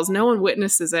eyeballs. No one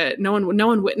witnesses it. No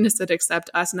one witnessed it except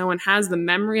us. No one has the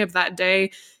memory of that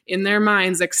day in their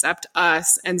minds except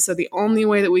us. And so the only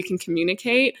way that we can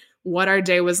communicate what our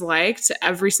day was like to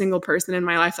every single person in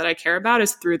my life that I care about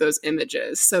is through those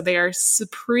images. So they are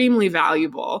supremely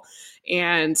valuable.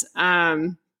 And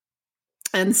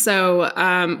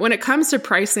so when it comes to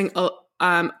pricing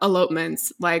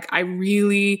elopements, like I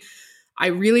really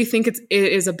think it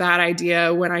is a bad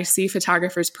idea when I see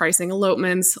photographers pricing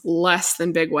elopements less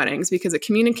than big weddings, because it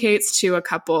communicates to a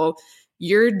couple,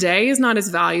 your day is not as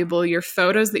valuable. Your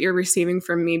photos that you're receiving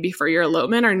from me before your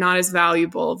elopement are not as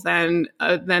valuable than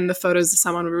the photos that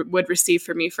someone would receive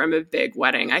from me from a big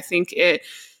wedding. I think it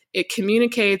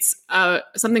communicates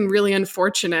something really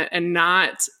unfortunate and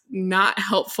not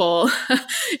helpful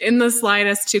in the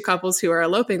slightest to couples who are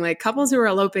eloping. Like couples who are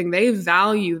eloping, they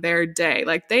value their day.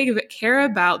 Like they care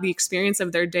about the experience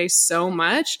of their day so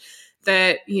much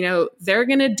that, you know, they're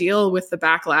going to deal with the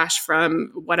backlash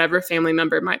from whatever family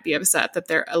member might be upset that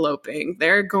they're eloping.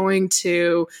 They're going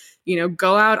to, you know,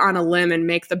 go out on a limb and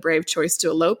make the brave choice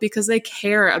to elope because they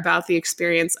care about the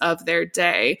experience of their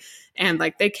day. And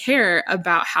like they care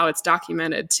about how it's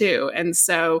documented too. And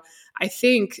so I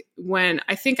think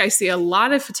I see a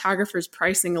lot of photographers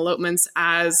pricing elopements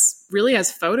as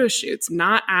photo shoots,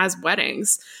 not as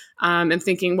weddings. And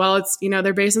thinking, well, it's, you know,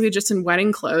 they're basically just in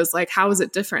wedding clothes. Like, how is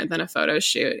it different than a photo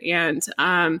shoot? And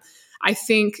I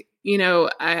think, you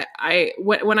know,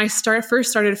 when I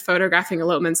first started photographing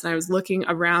elopements and I was looking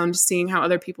around, seeing how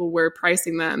other people were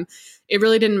pricing them, it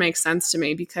really didn't make sense to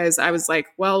me because I was like,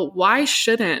 well, why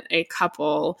shouldn't a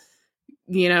couple,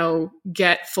 you know,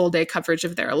 get full day coverage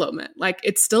of their elopement? Like,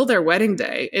 it's still their wedding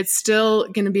day. It's still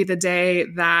going to be the day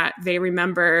that they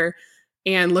remember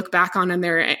and look back on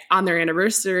their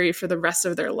anniversary for the rest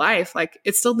of their life. Like,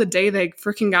 it's still the day they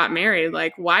freaking got married.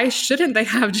 Like, why shouldn't they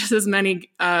have just as many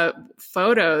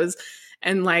photos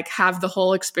and like have the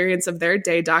whole experience of their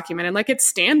day documented? Like, it's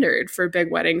standard for big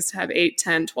weddings to have 8,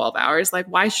 10, 12 hours. Like,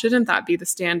 why shouldn't that be the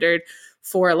standard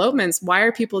for elopements? Why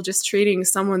are people just treating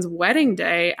someone's wedding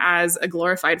day as a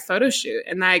glorified photo shoot?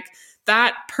 And like,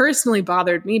 that personally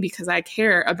bothered me because I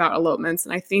care about elopements.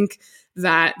 And I think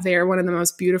that they're one of the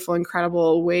most beautiful,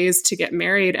 incredible ways to get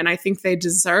married. And I think they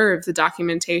deserve the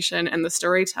documentation and the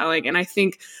storytelling. And I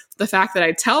think the fact that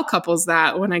I tell couples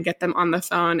that when I get them on the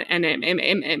phone and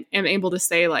am able to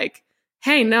say like,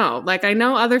 hey, no, like I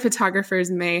know other photographers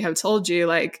may have told you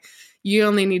like, you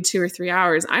only need 2 or 3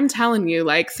 hours. I'm telling you,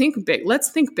 like, think big. Let's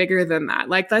think bigger than that.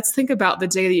 Like, let's think about the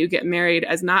day that you get married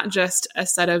as not just a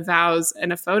set of vows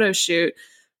and a photo shoot,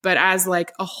 but as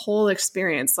like a whole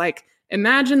experience. Like,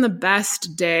 imagine the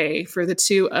best day for the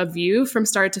two of you from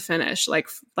start to finish. Like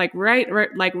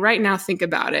right now, think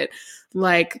about it.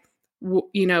 Like,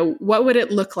 you know, what would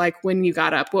it look like when you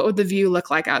got up? What would the view look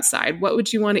like outside? What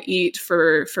would you want to eat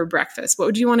for breakfast? What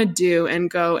would you want to do and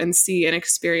go and see and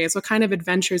experience? What kind of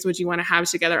adventures would you want to have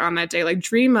together on that day? Like,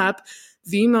 dream up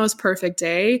the most perfect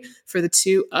day for the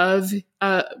two of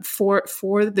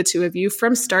for the two of you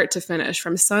from start to finish,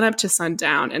 from sun up to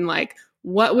sundown, and like,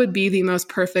 what would be the most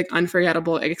perfect,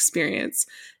 unforgettable experience?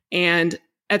 And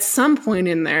at some point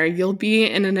in there, you'll be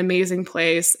in an amazing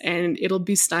place and it'll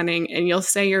be stunning and you'll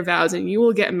say your vows and you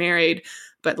will get married.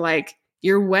 But like,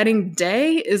 your wedding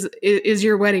day is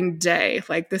your wedding day.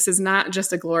 Like, this is not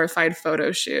just a glorified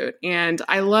photo shoot. And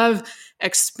I love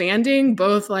expanding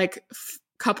both like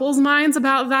couples' minds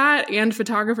about that and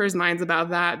photographers' minds about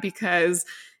that, because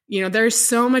there's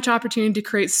so much opportunity to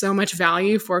create so much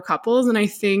value for couples. And I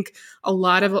think a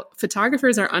lot of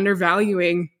photographers are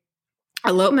undervaluing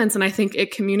elopements. And I think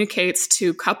it communicates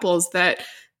to couples that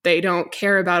they don't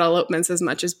care about elopements as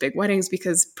much as big weddings,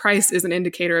 because price is an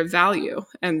indicator of value.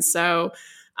 And so,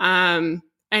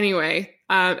 anyway,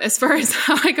 as far as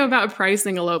how I go about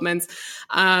pricing elopements,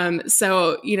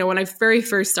 so, when I very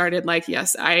first started,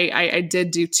 yes, I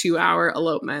did do 2-hour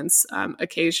elopements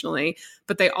occasionally,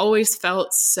 but they always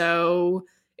felt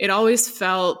it always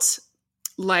felt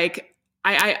like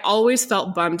I always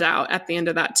felt bummed out at the end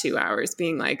of that 2 hours,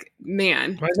 being like,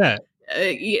 man, why is that?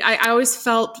 I always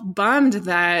felt bummed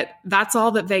that that's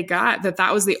all that they got,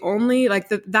 that was the only,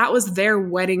 that was their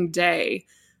wedding day,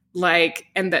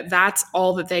 and that's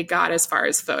all that they got as far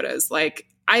as photos.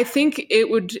 I think it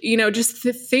would, just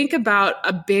to think about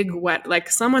a big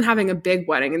someone having a big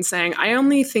wedding and saying, I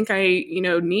only think I,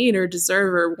 need or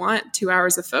deserve or want 2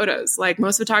 hours of photos.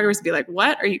 Most photographers would be like,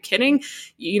 what? Are you kidding?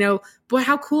 But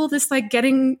how cool this,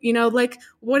 getting,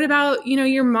 what about,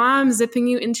 your mom zipping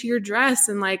you into your dress?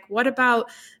 And what about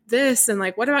this? And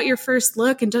what about your first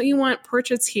look? And don't you want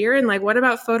portraits here? And what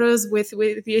about photos with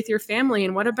your family?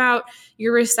 And what about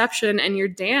your reception and your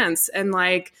dance? And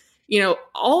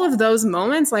all of those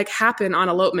moments happen on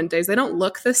elopement days. They don't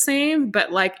look the same, but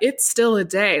it's still a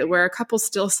day where a couple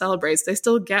still celebrates. They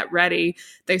still get ready.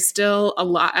 They still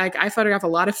I photograph a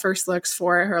lot of first looks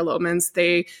for her elopements.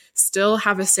 They still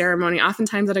have a ceremony.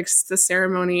 Oftentimes the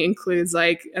ceremony includes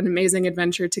an amazing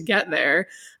adventure to get there.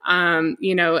 And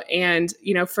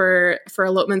for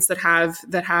elopements that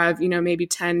have maybe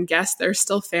 10 guests, there's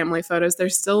still family photos.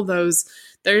 There's still those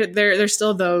there's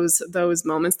still those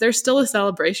moments. There's still a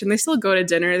celebration. They still go to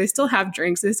dinner. They still have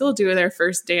drinks. They still do their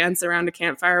first dance around a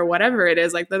campfire, whatever it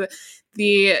is.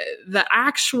 The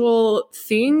actual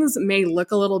things may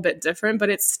look a little bit different, but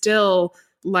it's still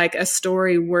a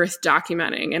story worth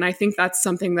documenting. And I think that's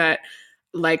something that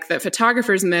that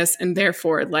photographers miss, and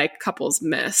therefore couples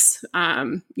miss.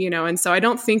 And so I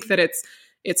don't think that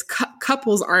it's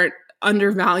couples aren't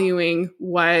undervaluing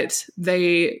what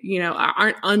they,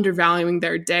 aren't undervaluing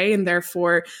their day. And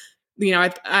therefore,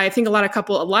 I think a lot of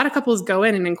couples go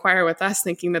in and inquire with us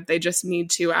thinking that they just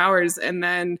need 2 hours, and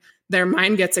then their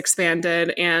mind gets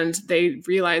expanded and they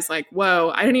realize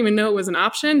whoa, I didn't even know it was an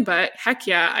option, but heck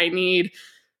yeah, I need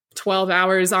 12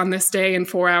 hours on this day and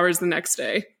 4 hours the next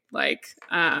day.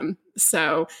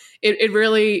 So it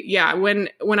really, yeah, when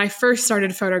I first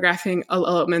started photographing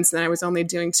elopements and I was only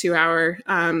doing 2-hour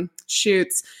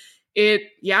shoots,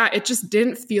 it just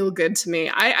didn't feel good to me.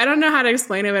 I don't know how to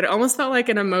explain it, but it almost felt like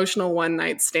an emotional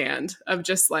one-night stand of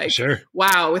just Sure.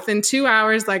 wow, within 2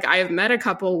 hours, I have met a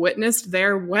couple, witnessed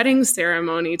their wedding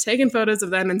ceremony, taken photos of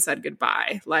them, and said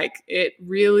goodbye. It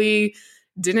really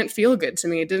didn't feel good to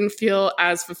me. It didn't feel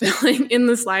as fulfilling in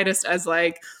the slightest as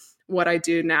what I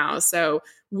do now. So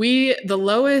the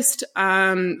lowest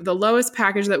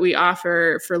package that we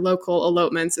offer for local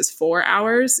elopements is 4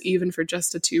 hours, even for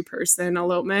just a 2-person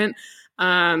elopement.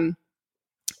 But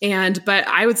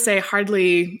I would say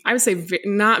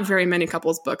not very many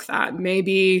couples book that,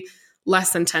 maybe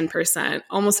less than 10%.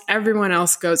 Almost everyone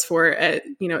else goes for at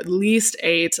least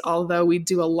 8, although we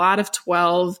do a lot of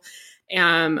 12,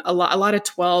 a lot of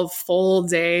 12 full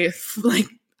day,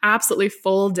 absolutely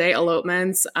full day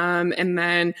elopements. And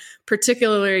then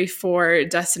particularly for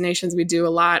destinations, we do a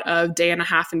lot of day and a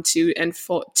half and 2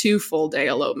 full day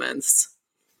elopements.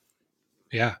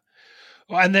 Yeah.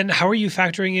 Well, and then how are you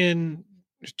factoring in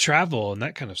travel and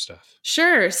that kind of stuff?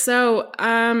 Sure. So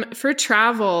for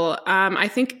travel, I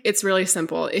think it's really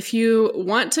simple. If you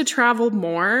want to travel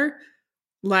more,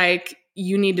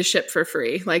 you need to ship for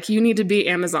free. You need to be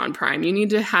Amazon Prime. You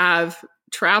need to have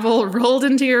travel rolled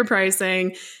into your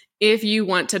pricing if you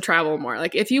want to travel more.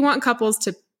 If you want couples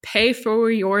to pay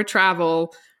for your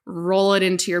travel, roll it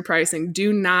into your pricing.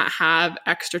 Do not have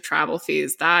extra travel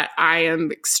fees. That I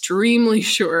am extremely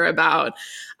sure about.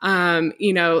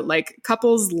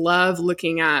 Couples love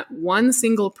looking at one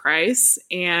single price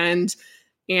and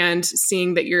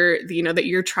seeing that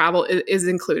your travel is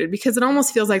included, because it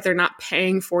almost feels like they're not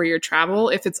paying for your travel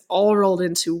if it's all rolled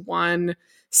into one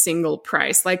single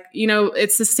price.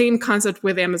 It's the same concept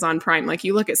with Amazon Prime.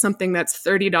 You look at something that's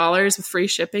 $30 with free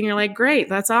shipping, you're like, great,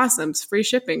 that's awesome. It's free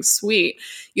shipping, sweet.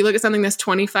 You look at something that's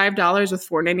 $25 with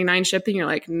 $4.99 shipping, you're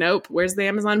like, nope, where's the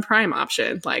Amazon Prime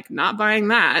option? Not buying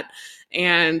that.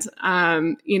 And,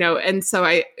 and so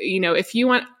if you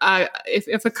want,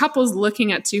 if a couple's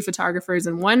looking at 2 photographers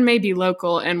and one may be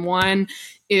local and one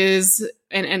is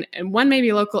and one may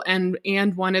be local and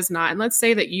one is not. And let's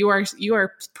say that you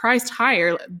are priced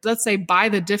higher, let's say by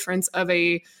the difference of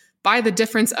a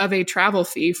travel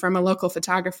fee from a local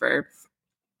photographer.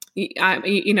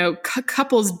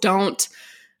 Couples don't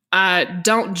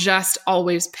just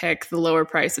always pick the lower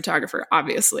price photographer.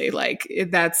 Obviously, like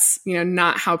that's,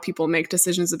 not how people make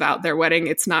decisions about their wedding.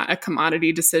 It's not a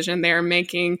commodity decision. They are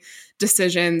making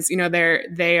decisions,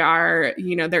 they're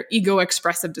ego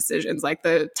expressive decisions. Like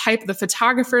the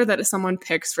photographer that someone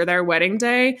picks for their wedding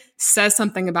day says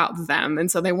something about them. And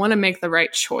so they want to make the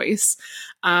right choice.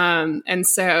 And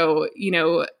so,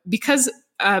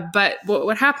 but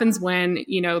what happens when,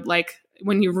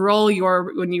 when you roll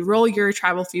your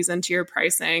travel fees into your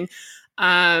pricing,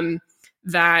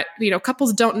 that,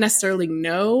 couples don't necessarily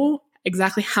know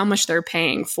exactly how much they're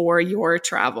paying for your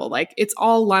travel. Like it's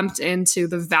all lumped into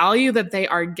the value that they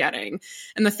are getting.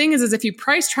 And the thing is if you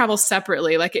price travel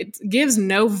separately, like it gives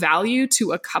no value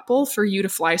to a couple for you to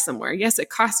fly somewhere. Yes,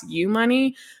 it costs you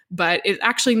money, but it's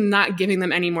actually not giving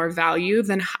them any more value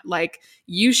than like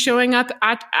you showing up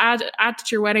at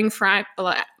your wedding,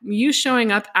 you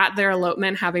showing up at their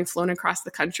elopement, having flown across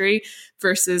the country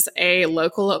versus a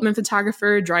local elopement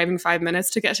photographer driving 5 minutes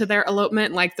to get to their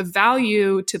elopement. Like the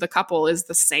value to the couple is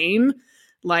the same.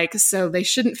 Like, so they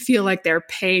shouldn't feel like they're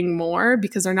paying more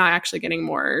because they're not actually getting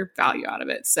more value out of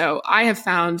it. So I have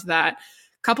found that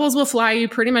couples will fly you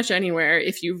pretty much anywhere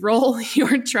if you roll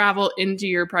your travel into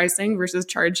your pricing versus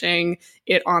charging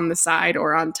it on the side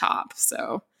or on top.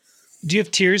 So, do you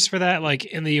have tiers for that, like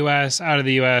in the US, out of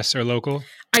the US, or local?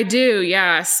 I do,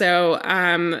 yeah. So,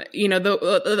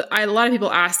 a lot of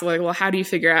people ask, like, well, how do you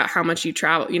figure out how much you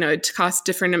travel? It costs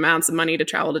different amounts of money to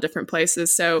travel to different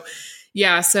places. So,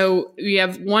 yeah, so we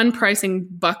have one pricing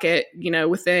bucket,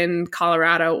 within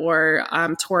Colorado, or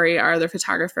Tori, our other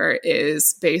photographer,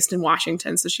 is based in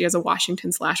Washington. So she has a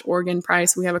Washington/Oregon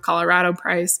price. We have a Colorado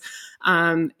price.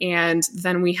 And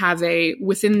then we have a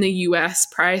within the US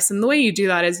price. And the way you do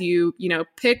that is you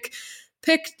pick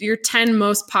your 10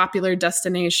 most popular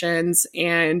destinations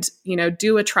and,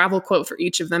 do a travel quote for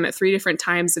each of them at 3 different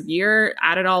times of year,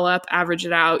 add it all up, average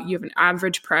it out. You have an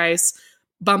average price,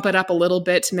 bump it up a little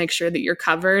bit to make sure that you're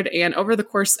covered. And over the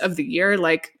course of the year,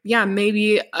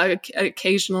 maybe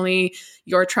occasionally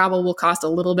your travel will cost a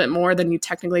little bit more than you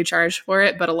technically charge for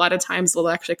it, but a lot of times it'll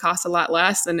actually cost a lot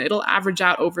less and it'll average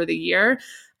out over the year.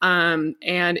 And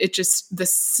it just, the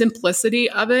simplicity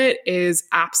of it is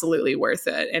absolutely worth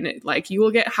it. And you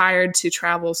will get hired to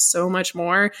travel so much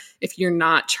more if you're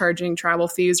not charging travel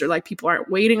fees, or people aren't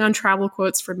waiting on travel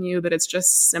quotes from you, that it's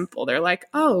just simple. They're like,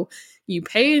 oh, you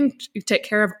pay and you take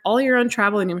care of all your own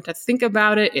travel and you don't have to think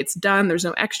about it. It's done. There's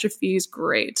no extra fees.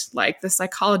 Great. The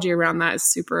psychology around that is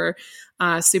super,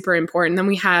 super important. Then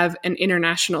we have an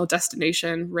international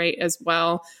destination rate as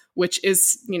well, which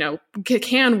is,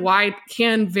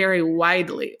 can vary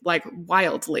wildly.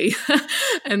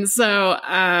 And so,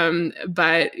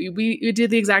 but we do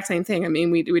the exact same thing. I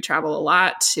mean, we travel a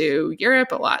lot to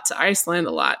Europe, a lot to Iceland,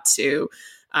 a lot to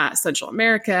Central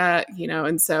America,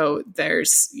 and so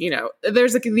there's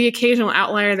the occasional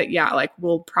outlier that,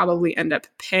 we'll probably end up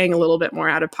paying a little bit more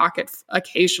out of pocket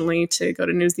occasionally to go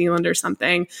to New Zealand or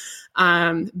something.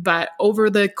 But over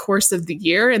the course of the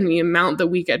year and the amount that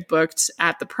we get booked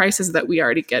at the prices that we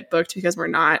already get booked, because we're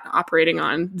not operating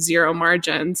on zero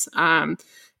margins,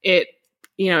 it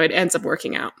ends up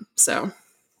working out. So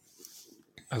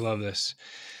I love this.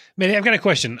 Maddie, I've got a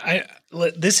question.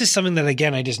 This is something that,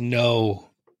 again, I just know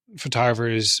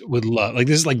photographers would love.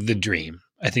 This is the dream,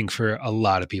 I think, for a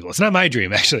lot of people. It's not my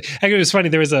dream, actually. It was funny.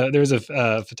 There was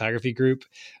a photography group.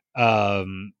 I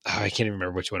can't even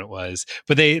remember which one it was,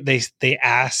 but they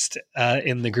asked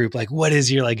in the group, what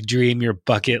is your dream, your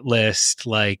bucket list,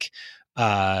 goal,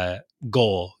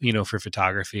 for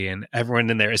photography? And everyone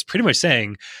in there is pretty much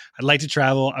saying, I'd like to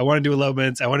travel. I want to do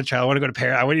elopements. I want to travel. I want to go to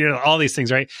Paris. I want all these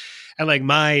things, right? And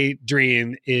my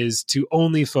dream is to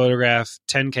only photograph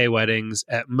 10K weddings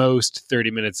at most 30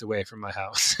 minutes away from my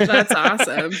house. That's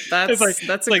awesome. That's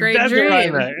a great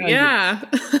dream. Yeah.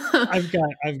 I've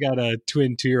got a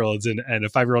twin 2-year-olds and a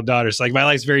 5-year-old daughter. So my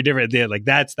life's very different.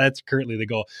 That's currently the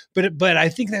goal. But I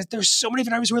think that there's so many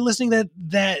photographers who are listening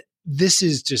that this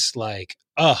is just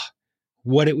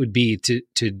what it would be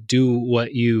to do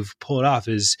what you've pulled off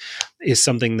is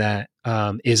something that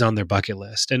is on their bucket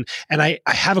list. And I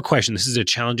have a question. This is a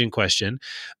challenging question.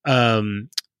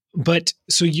 But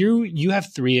so you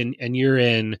have 3 and you're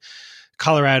in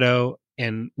Colorado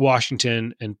and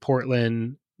Washington and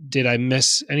Portland. Did I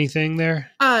miss anything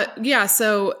there? Yeah.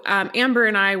 So Amber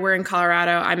and I were in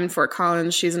Colorado. I'm in Fort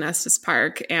Collins. She's in Estes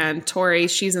Park. And Tori,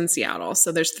 she's in Seattle.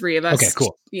 So there's 3 of us. Okay,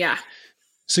 cool. Yeah.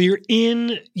 So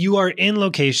you are in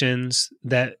locations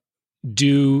that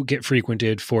do get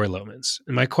frequented for elopements.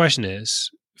 And my question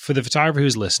is, for the photographer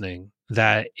who's listening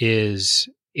that is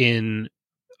in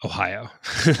Ohio,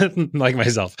 like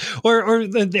myself, or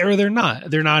they're not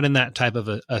in that type of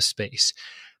a space.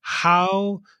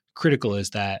 How critical is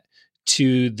that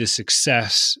to the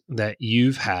success that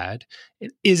you've had?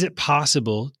 Is it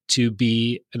possible to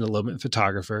be an elopement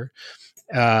photographer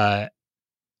and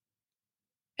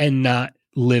not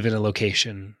live in a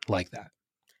location like that?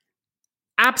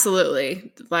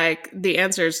 Absolutely. Like the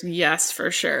answer is yes,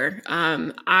 for sure.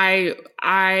 I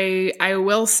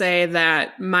will say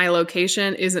that my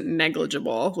location isn't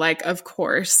negligible. Like, of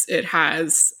course, it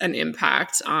has an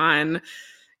impact on,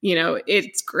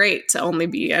 it's great to only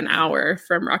be an hour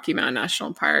from Rocky Mountain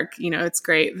National Park. It's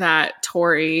great that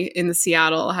Tori in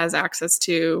Seattle has access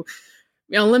to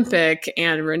Olympic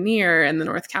and Rainier and the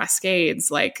North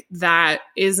Cascades. Like, that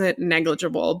isn't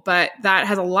negligible, but that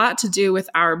has a lot to do with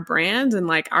our brand and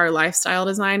like our lifestyle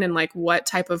design and like what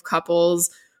type of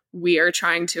couples we are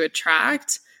trying to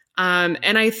attract.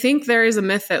 And I think there is a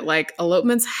myth that like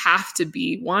elopements have to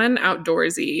be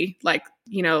outdoorsy. Like,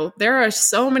 there are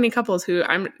so many couples who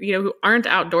aren't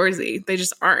outdoorsy. They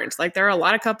just aren't. Like, there are a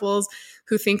lot of couples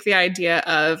who think the idea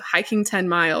of hiking 10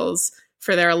 miles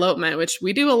for their elopement, which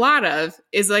we do a lot of,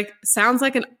 is like, sounds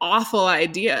like an awful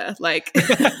idea. Like,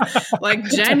 like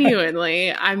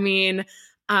genuinely. I mean,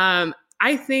 I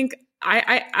think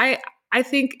I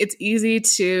think it's easy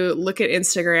to look at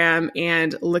Instagram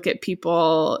and look at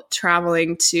people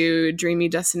traveling to dreamy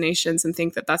destinations and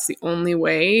think that that's the only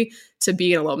way to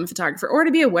be an elopement photographer or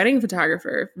to be a wedding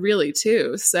photographer, really,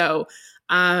 too. So,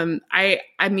 I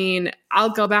mean, I'll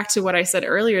go back to what I said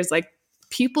earlier, is like,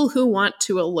 people who want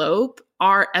to elope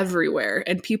are everywhere,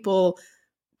 and people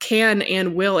can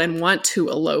and will and want to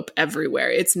elope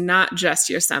everywhere. It's not just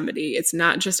Yosemite. It's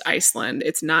not just Iceland.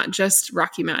 It's not just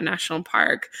Rocky Mountain National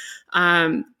Park.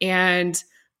 So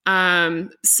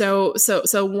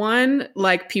one,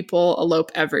 like, people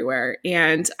elope everywhere.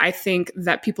 And I think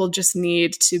that people just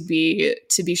need to be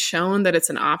shown that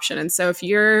it's an option. And so if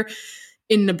you're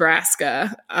in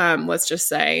Nebraska, let's just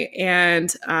say,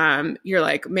 and you're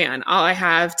like, man, all I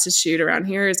have to shoot around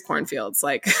here is cornfields.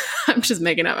 Like, I'm just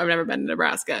making up. I've never been to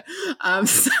Nebraska. There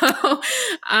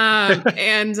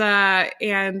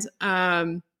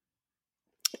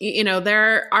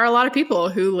are a lot of people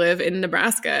who live in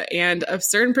Nebraska, and a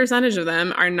certain percentage of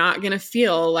them are not going to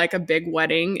feel like a big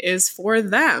wedding is for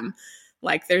them.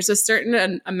 Like, there's a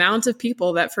certain amount of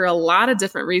people that, for a lot of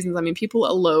different reasons, I mean, people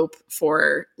elope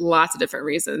for lots of different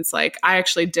reasons. Like, I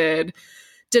actually did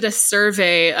a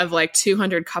survey of like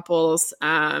 200 couples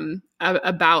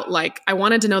about, like, I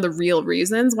wanted to know the real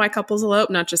reasons why couples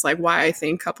elope, not just like why I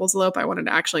think couples elope. I wanted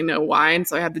to actually know why. And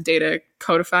so I had the data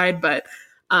codified. But,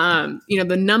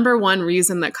 the number one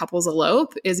reason that couples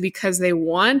elope is because they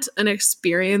want an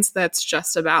experience that's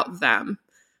just about them.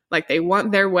 Like, they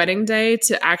want their wedding day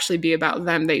to actually be about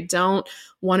them. They don't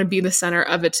want to be the center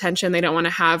of attention. They don't want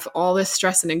to have all this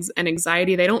stress and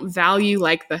anxiety. They don't value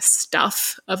like the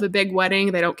stuff of a big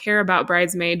wedding. They don't care about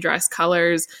bridesmaid dress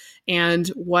colors and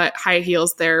what high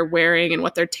heels they're wearing and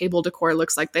what their table decor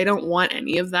looks like. They don't want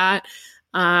any of that.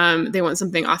 They want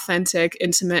something authentic,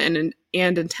 intimate,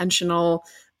 and intentional.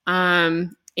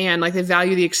 And like, they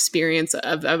value the experience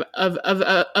of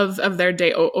their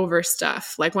day over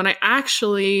stuff. Like, when I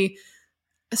actually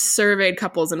surveyed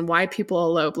couples and why people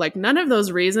elope, like, none of those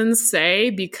reasons say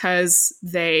because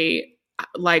they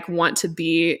like want to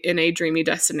be in a dreamy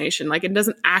destination. Like, it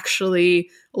doesn't actually,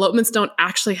 elopements don't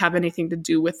actually have anything to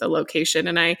do with the location.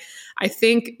 And I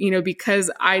think, because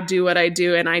I do what I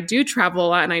do and I do travel a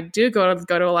lot and I do go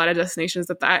to a lot of destinations,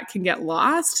 that can get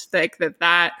lost. Like,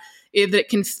 that it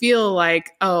can feel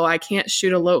like, oh, I can't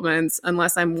shoot elopements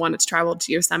unless I want to travel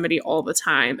to Yosemite all the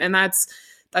time. And that's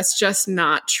just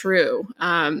not true.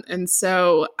 And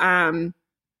so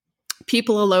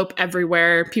people elope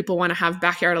everywhere. People want to have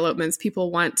backyard elopements.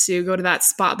 People want to go to that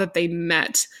spot that they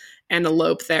met and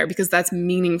elope there because that's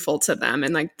meaningful to them.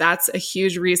 And like, that's a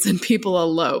huge reason people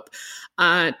elope.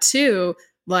 Two,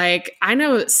 like, I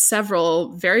know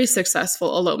several very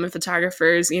successful elopement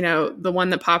photographers. The one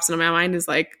that pops into my mind is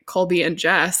like Colby and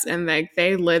Jess, and like,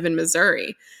 they live in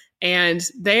Missouri and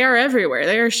they are everywhere.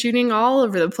 They are shooting all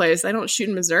over the place. I don't shoot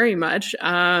in Missouri much,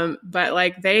 but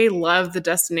like, they love the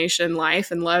destination life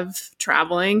and love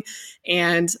traveling,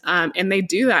 and they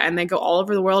do that, and they go all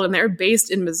over the world, and they're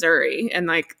based in Missouri. And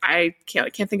like, I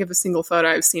can't think of a single photo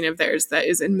I've seen of theirs that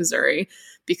is in Missouri,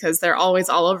 because they're always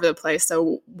all over the place.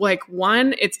 So like,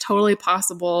 one, it's totally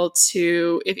possible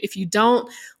to, if you don't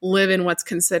live in what's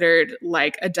considered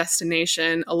like a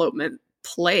destination elopement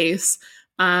place.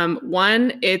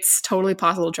 One, it's totally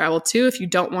possible to travel. Two, if you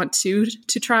don't want to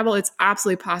travel, it's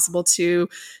absolutely possible to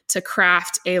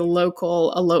craft a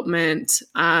local elopement,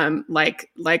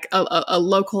 like a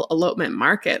local elopement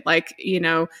market. Like,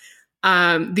 the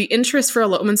interest for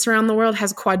elopements around the world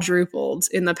has quadrupled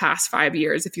in the past 5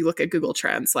 years. If you look at Google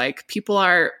Trends, like people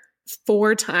are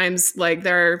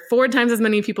there are 4 times as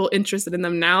many people interested in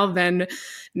them now than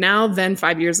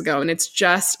 5 years ago. And it's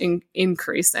just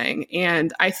increasing.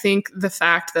 And I think the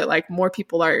fact that like more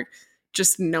people are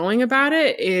just knowing about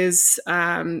it is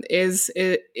a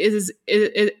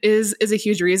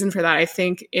huge reason for that. I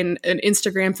think in an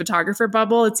Instagram photographer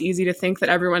bubble, it's easy to think that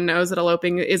everyone knows that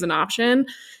eloping is an option.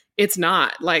 It's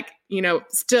not. Like,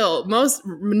 still most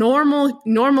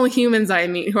normal humans I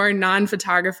meet who are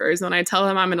non-photographers, when I tell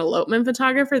them I'm an elopement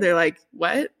photographer, they're like,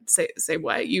 what? Say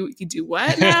what? You do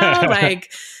what now?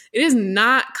 Like, it is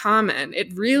not common.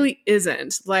 It really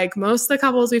isn't. Like, most of the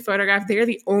couples we photograph, they're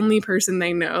the only person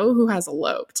they know who has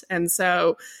eloped. And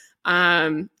so,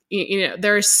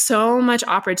 there's so much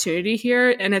opportunity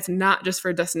here, and it's not just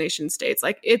for destination states.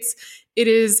 Like it's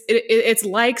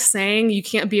like saying you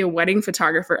can't be a wedding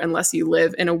photographer unless you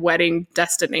live in a wedding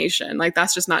destination. Like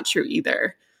that's just not true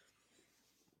either.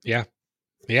 Yeah.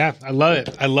 Yeah. I love it.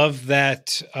 I love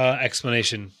that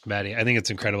explanation, Maddie. I think it's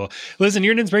incredible. Listen,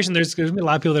 you're an inspiration. There's going to be a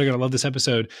lot of people that are going to love this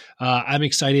episode. I'm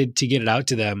excited to get it out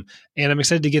to them, and I'm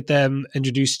excited to get them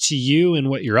introduced to you and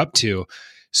what you're up to.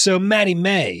 So Maddie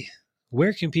May,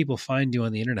 where can people find you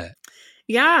on the internet?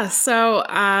 Yeah. So,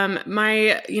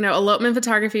 my, elopement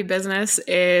photography business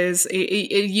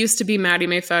it used to be Maddie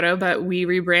May Photo, but we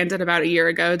rebranded about a year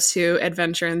ago to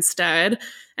Adventure Instead.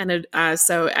 And you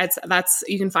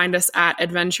can find us at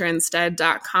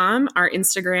adventureinstead.com. Our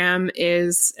Instagram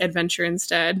is Adventure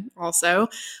Instead also.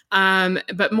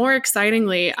 But more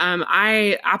excitingly,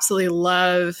 I absolutely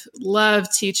love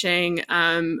teaching,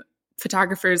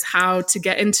 photographers how to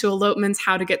get into elopements,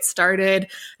 how to get started. I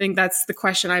think that's the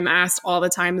question I'm asked all the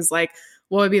time is like,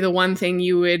 what would be the one thing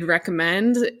you would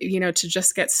recommend, to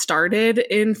just get started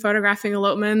in photographing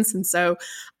elopements? And so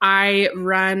I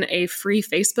run a free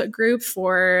Facebook group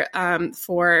for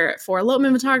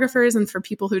elopement photographers and for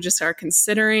people who just are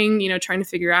considering, trying to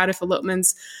figure out if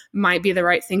elopements might be the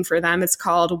right thing for them. It's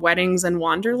called Weddings and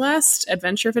Wanderlust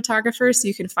Adventure Photographers. So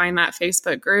you can find that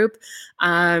Facebook group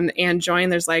and join.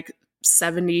 There's like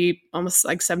almost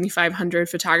like 7,500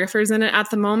 photographers in it at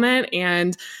the moment.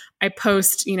 And I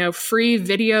post, free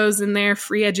videos in there,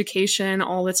 free education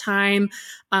all the time.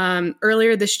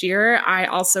 Earlier this year, I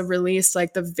also released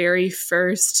like the very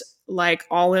first like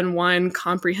all-in-one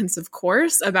comprehensive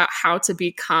course about how to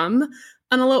become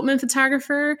an elopement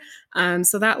photographer.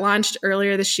 So that launched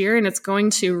earlier this year, and it's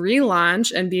going to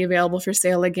relaunch and be available for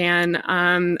sale again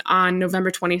on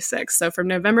November 26th. So from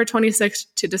November 26th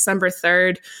to December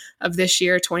 3rd of this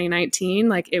year, 2019,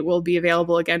 like it will be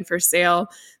available again for sale.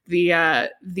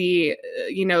 What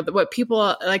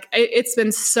people like, it's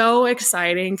been so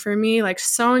exciting for me, like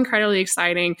so incredibly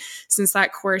exciting since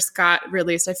that course got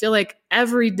released. I feel like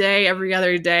every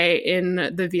other day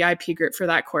in the VIP group for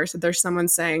that course, there's someone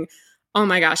saying, oh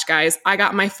my gosh, guys, I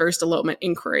got my first elopement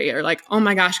inquiry, or like, oh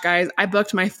my gosh, guys, I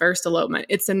booked my first elopement.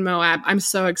 It's in Moab. I'm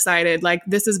so excited. Like,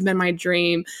 this has been my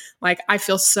dream. Like, I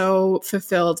feel so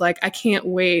fulfilled. Like, I can't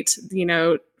wait,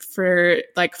 for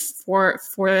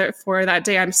that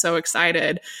day. I'm so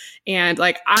excited. And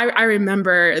like, I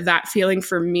remember that feeling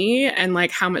for me and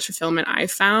like how much fulfillment I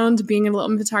found being an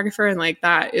elopement photographer. And like,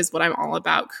 that is what I'm all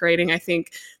about creating. I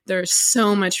think there's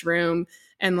so much room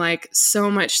and like so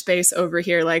much space over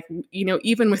here. Like,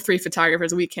 even with 3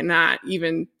 photographers, we cannot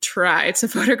even try to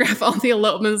photograph all the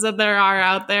elopements that there are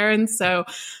out there. And so,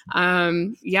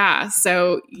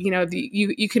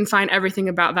 you can find everything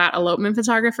about that elopement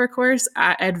photographer course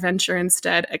at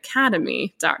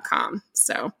adventureinsteadacademy.com.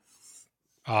 So.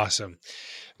 Awesome.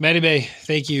 Maddie May,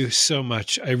 thank you so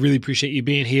much. I really appreciate you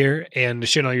being here and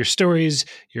sharing all your stories,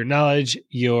 your knowledge,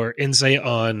 your insight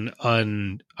on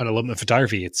elopement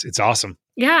photography. It's awesome.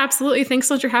 Yeah, absolutely. Thanks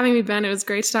so much for having me, Ben. It was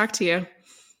great to talk to you.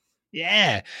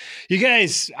 Yeah. You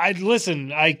guys, I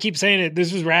keep saying it.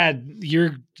 This was rad. You're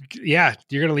going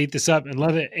to lead this up and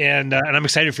love it. And I'm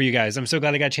excited for you guys. I'm so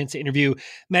glad I got a chance to interview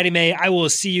Maddie May. I will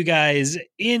see you guys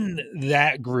in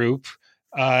that group.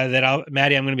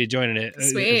 Maddie, I'm going to be joining it.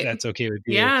 Sweet. If that's okay with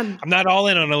you. Yeah. I'm not all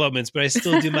in on elopements, but I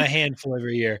still do my handful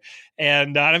every year.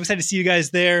 And I'm excited to see you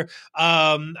guys there.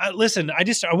 Listen, I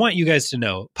want you guys to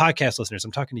know, podcast listeners,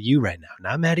 I'm talking to you right now,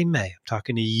 not Maddie May. I'm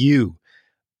talking to you.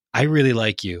 I really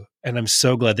like you. And I'm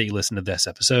so glad that you listened to this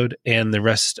episode and the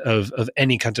rest of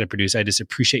any content I produce. I just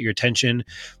appreciate your attention,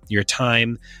 your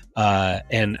time,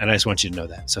 and I just want you to know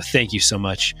that. So thank you so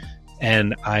much.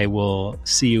 And I will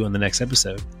see you on the next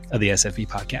episode of the SFP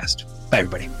podcast. Bye,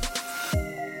 everybody.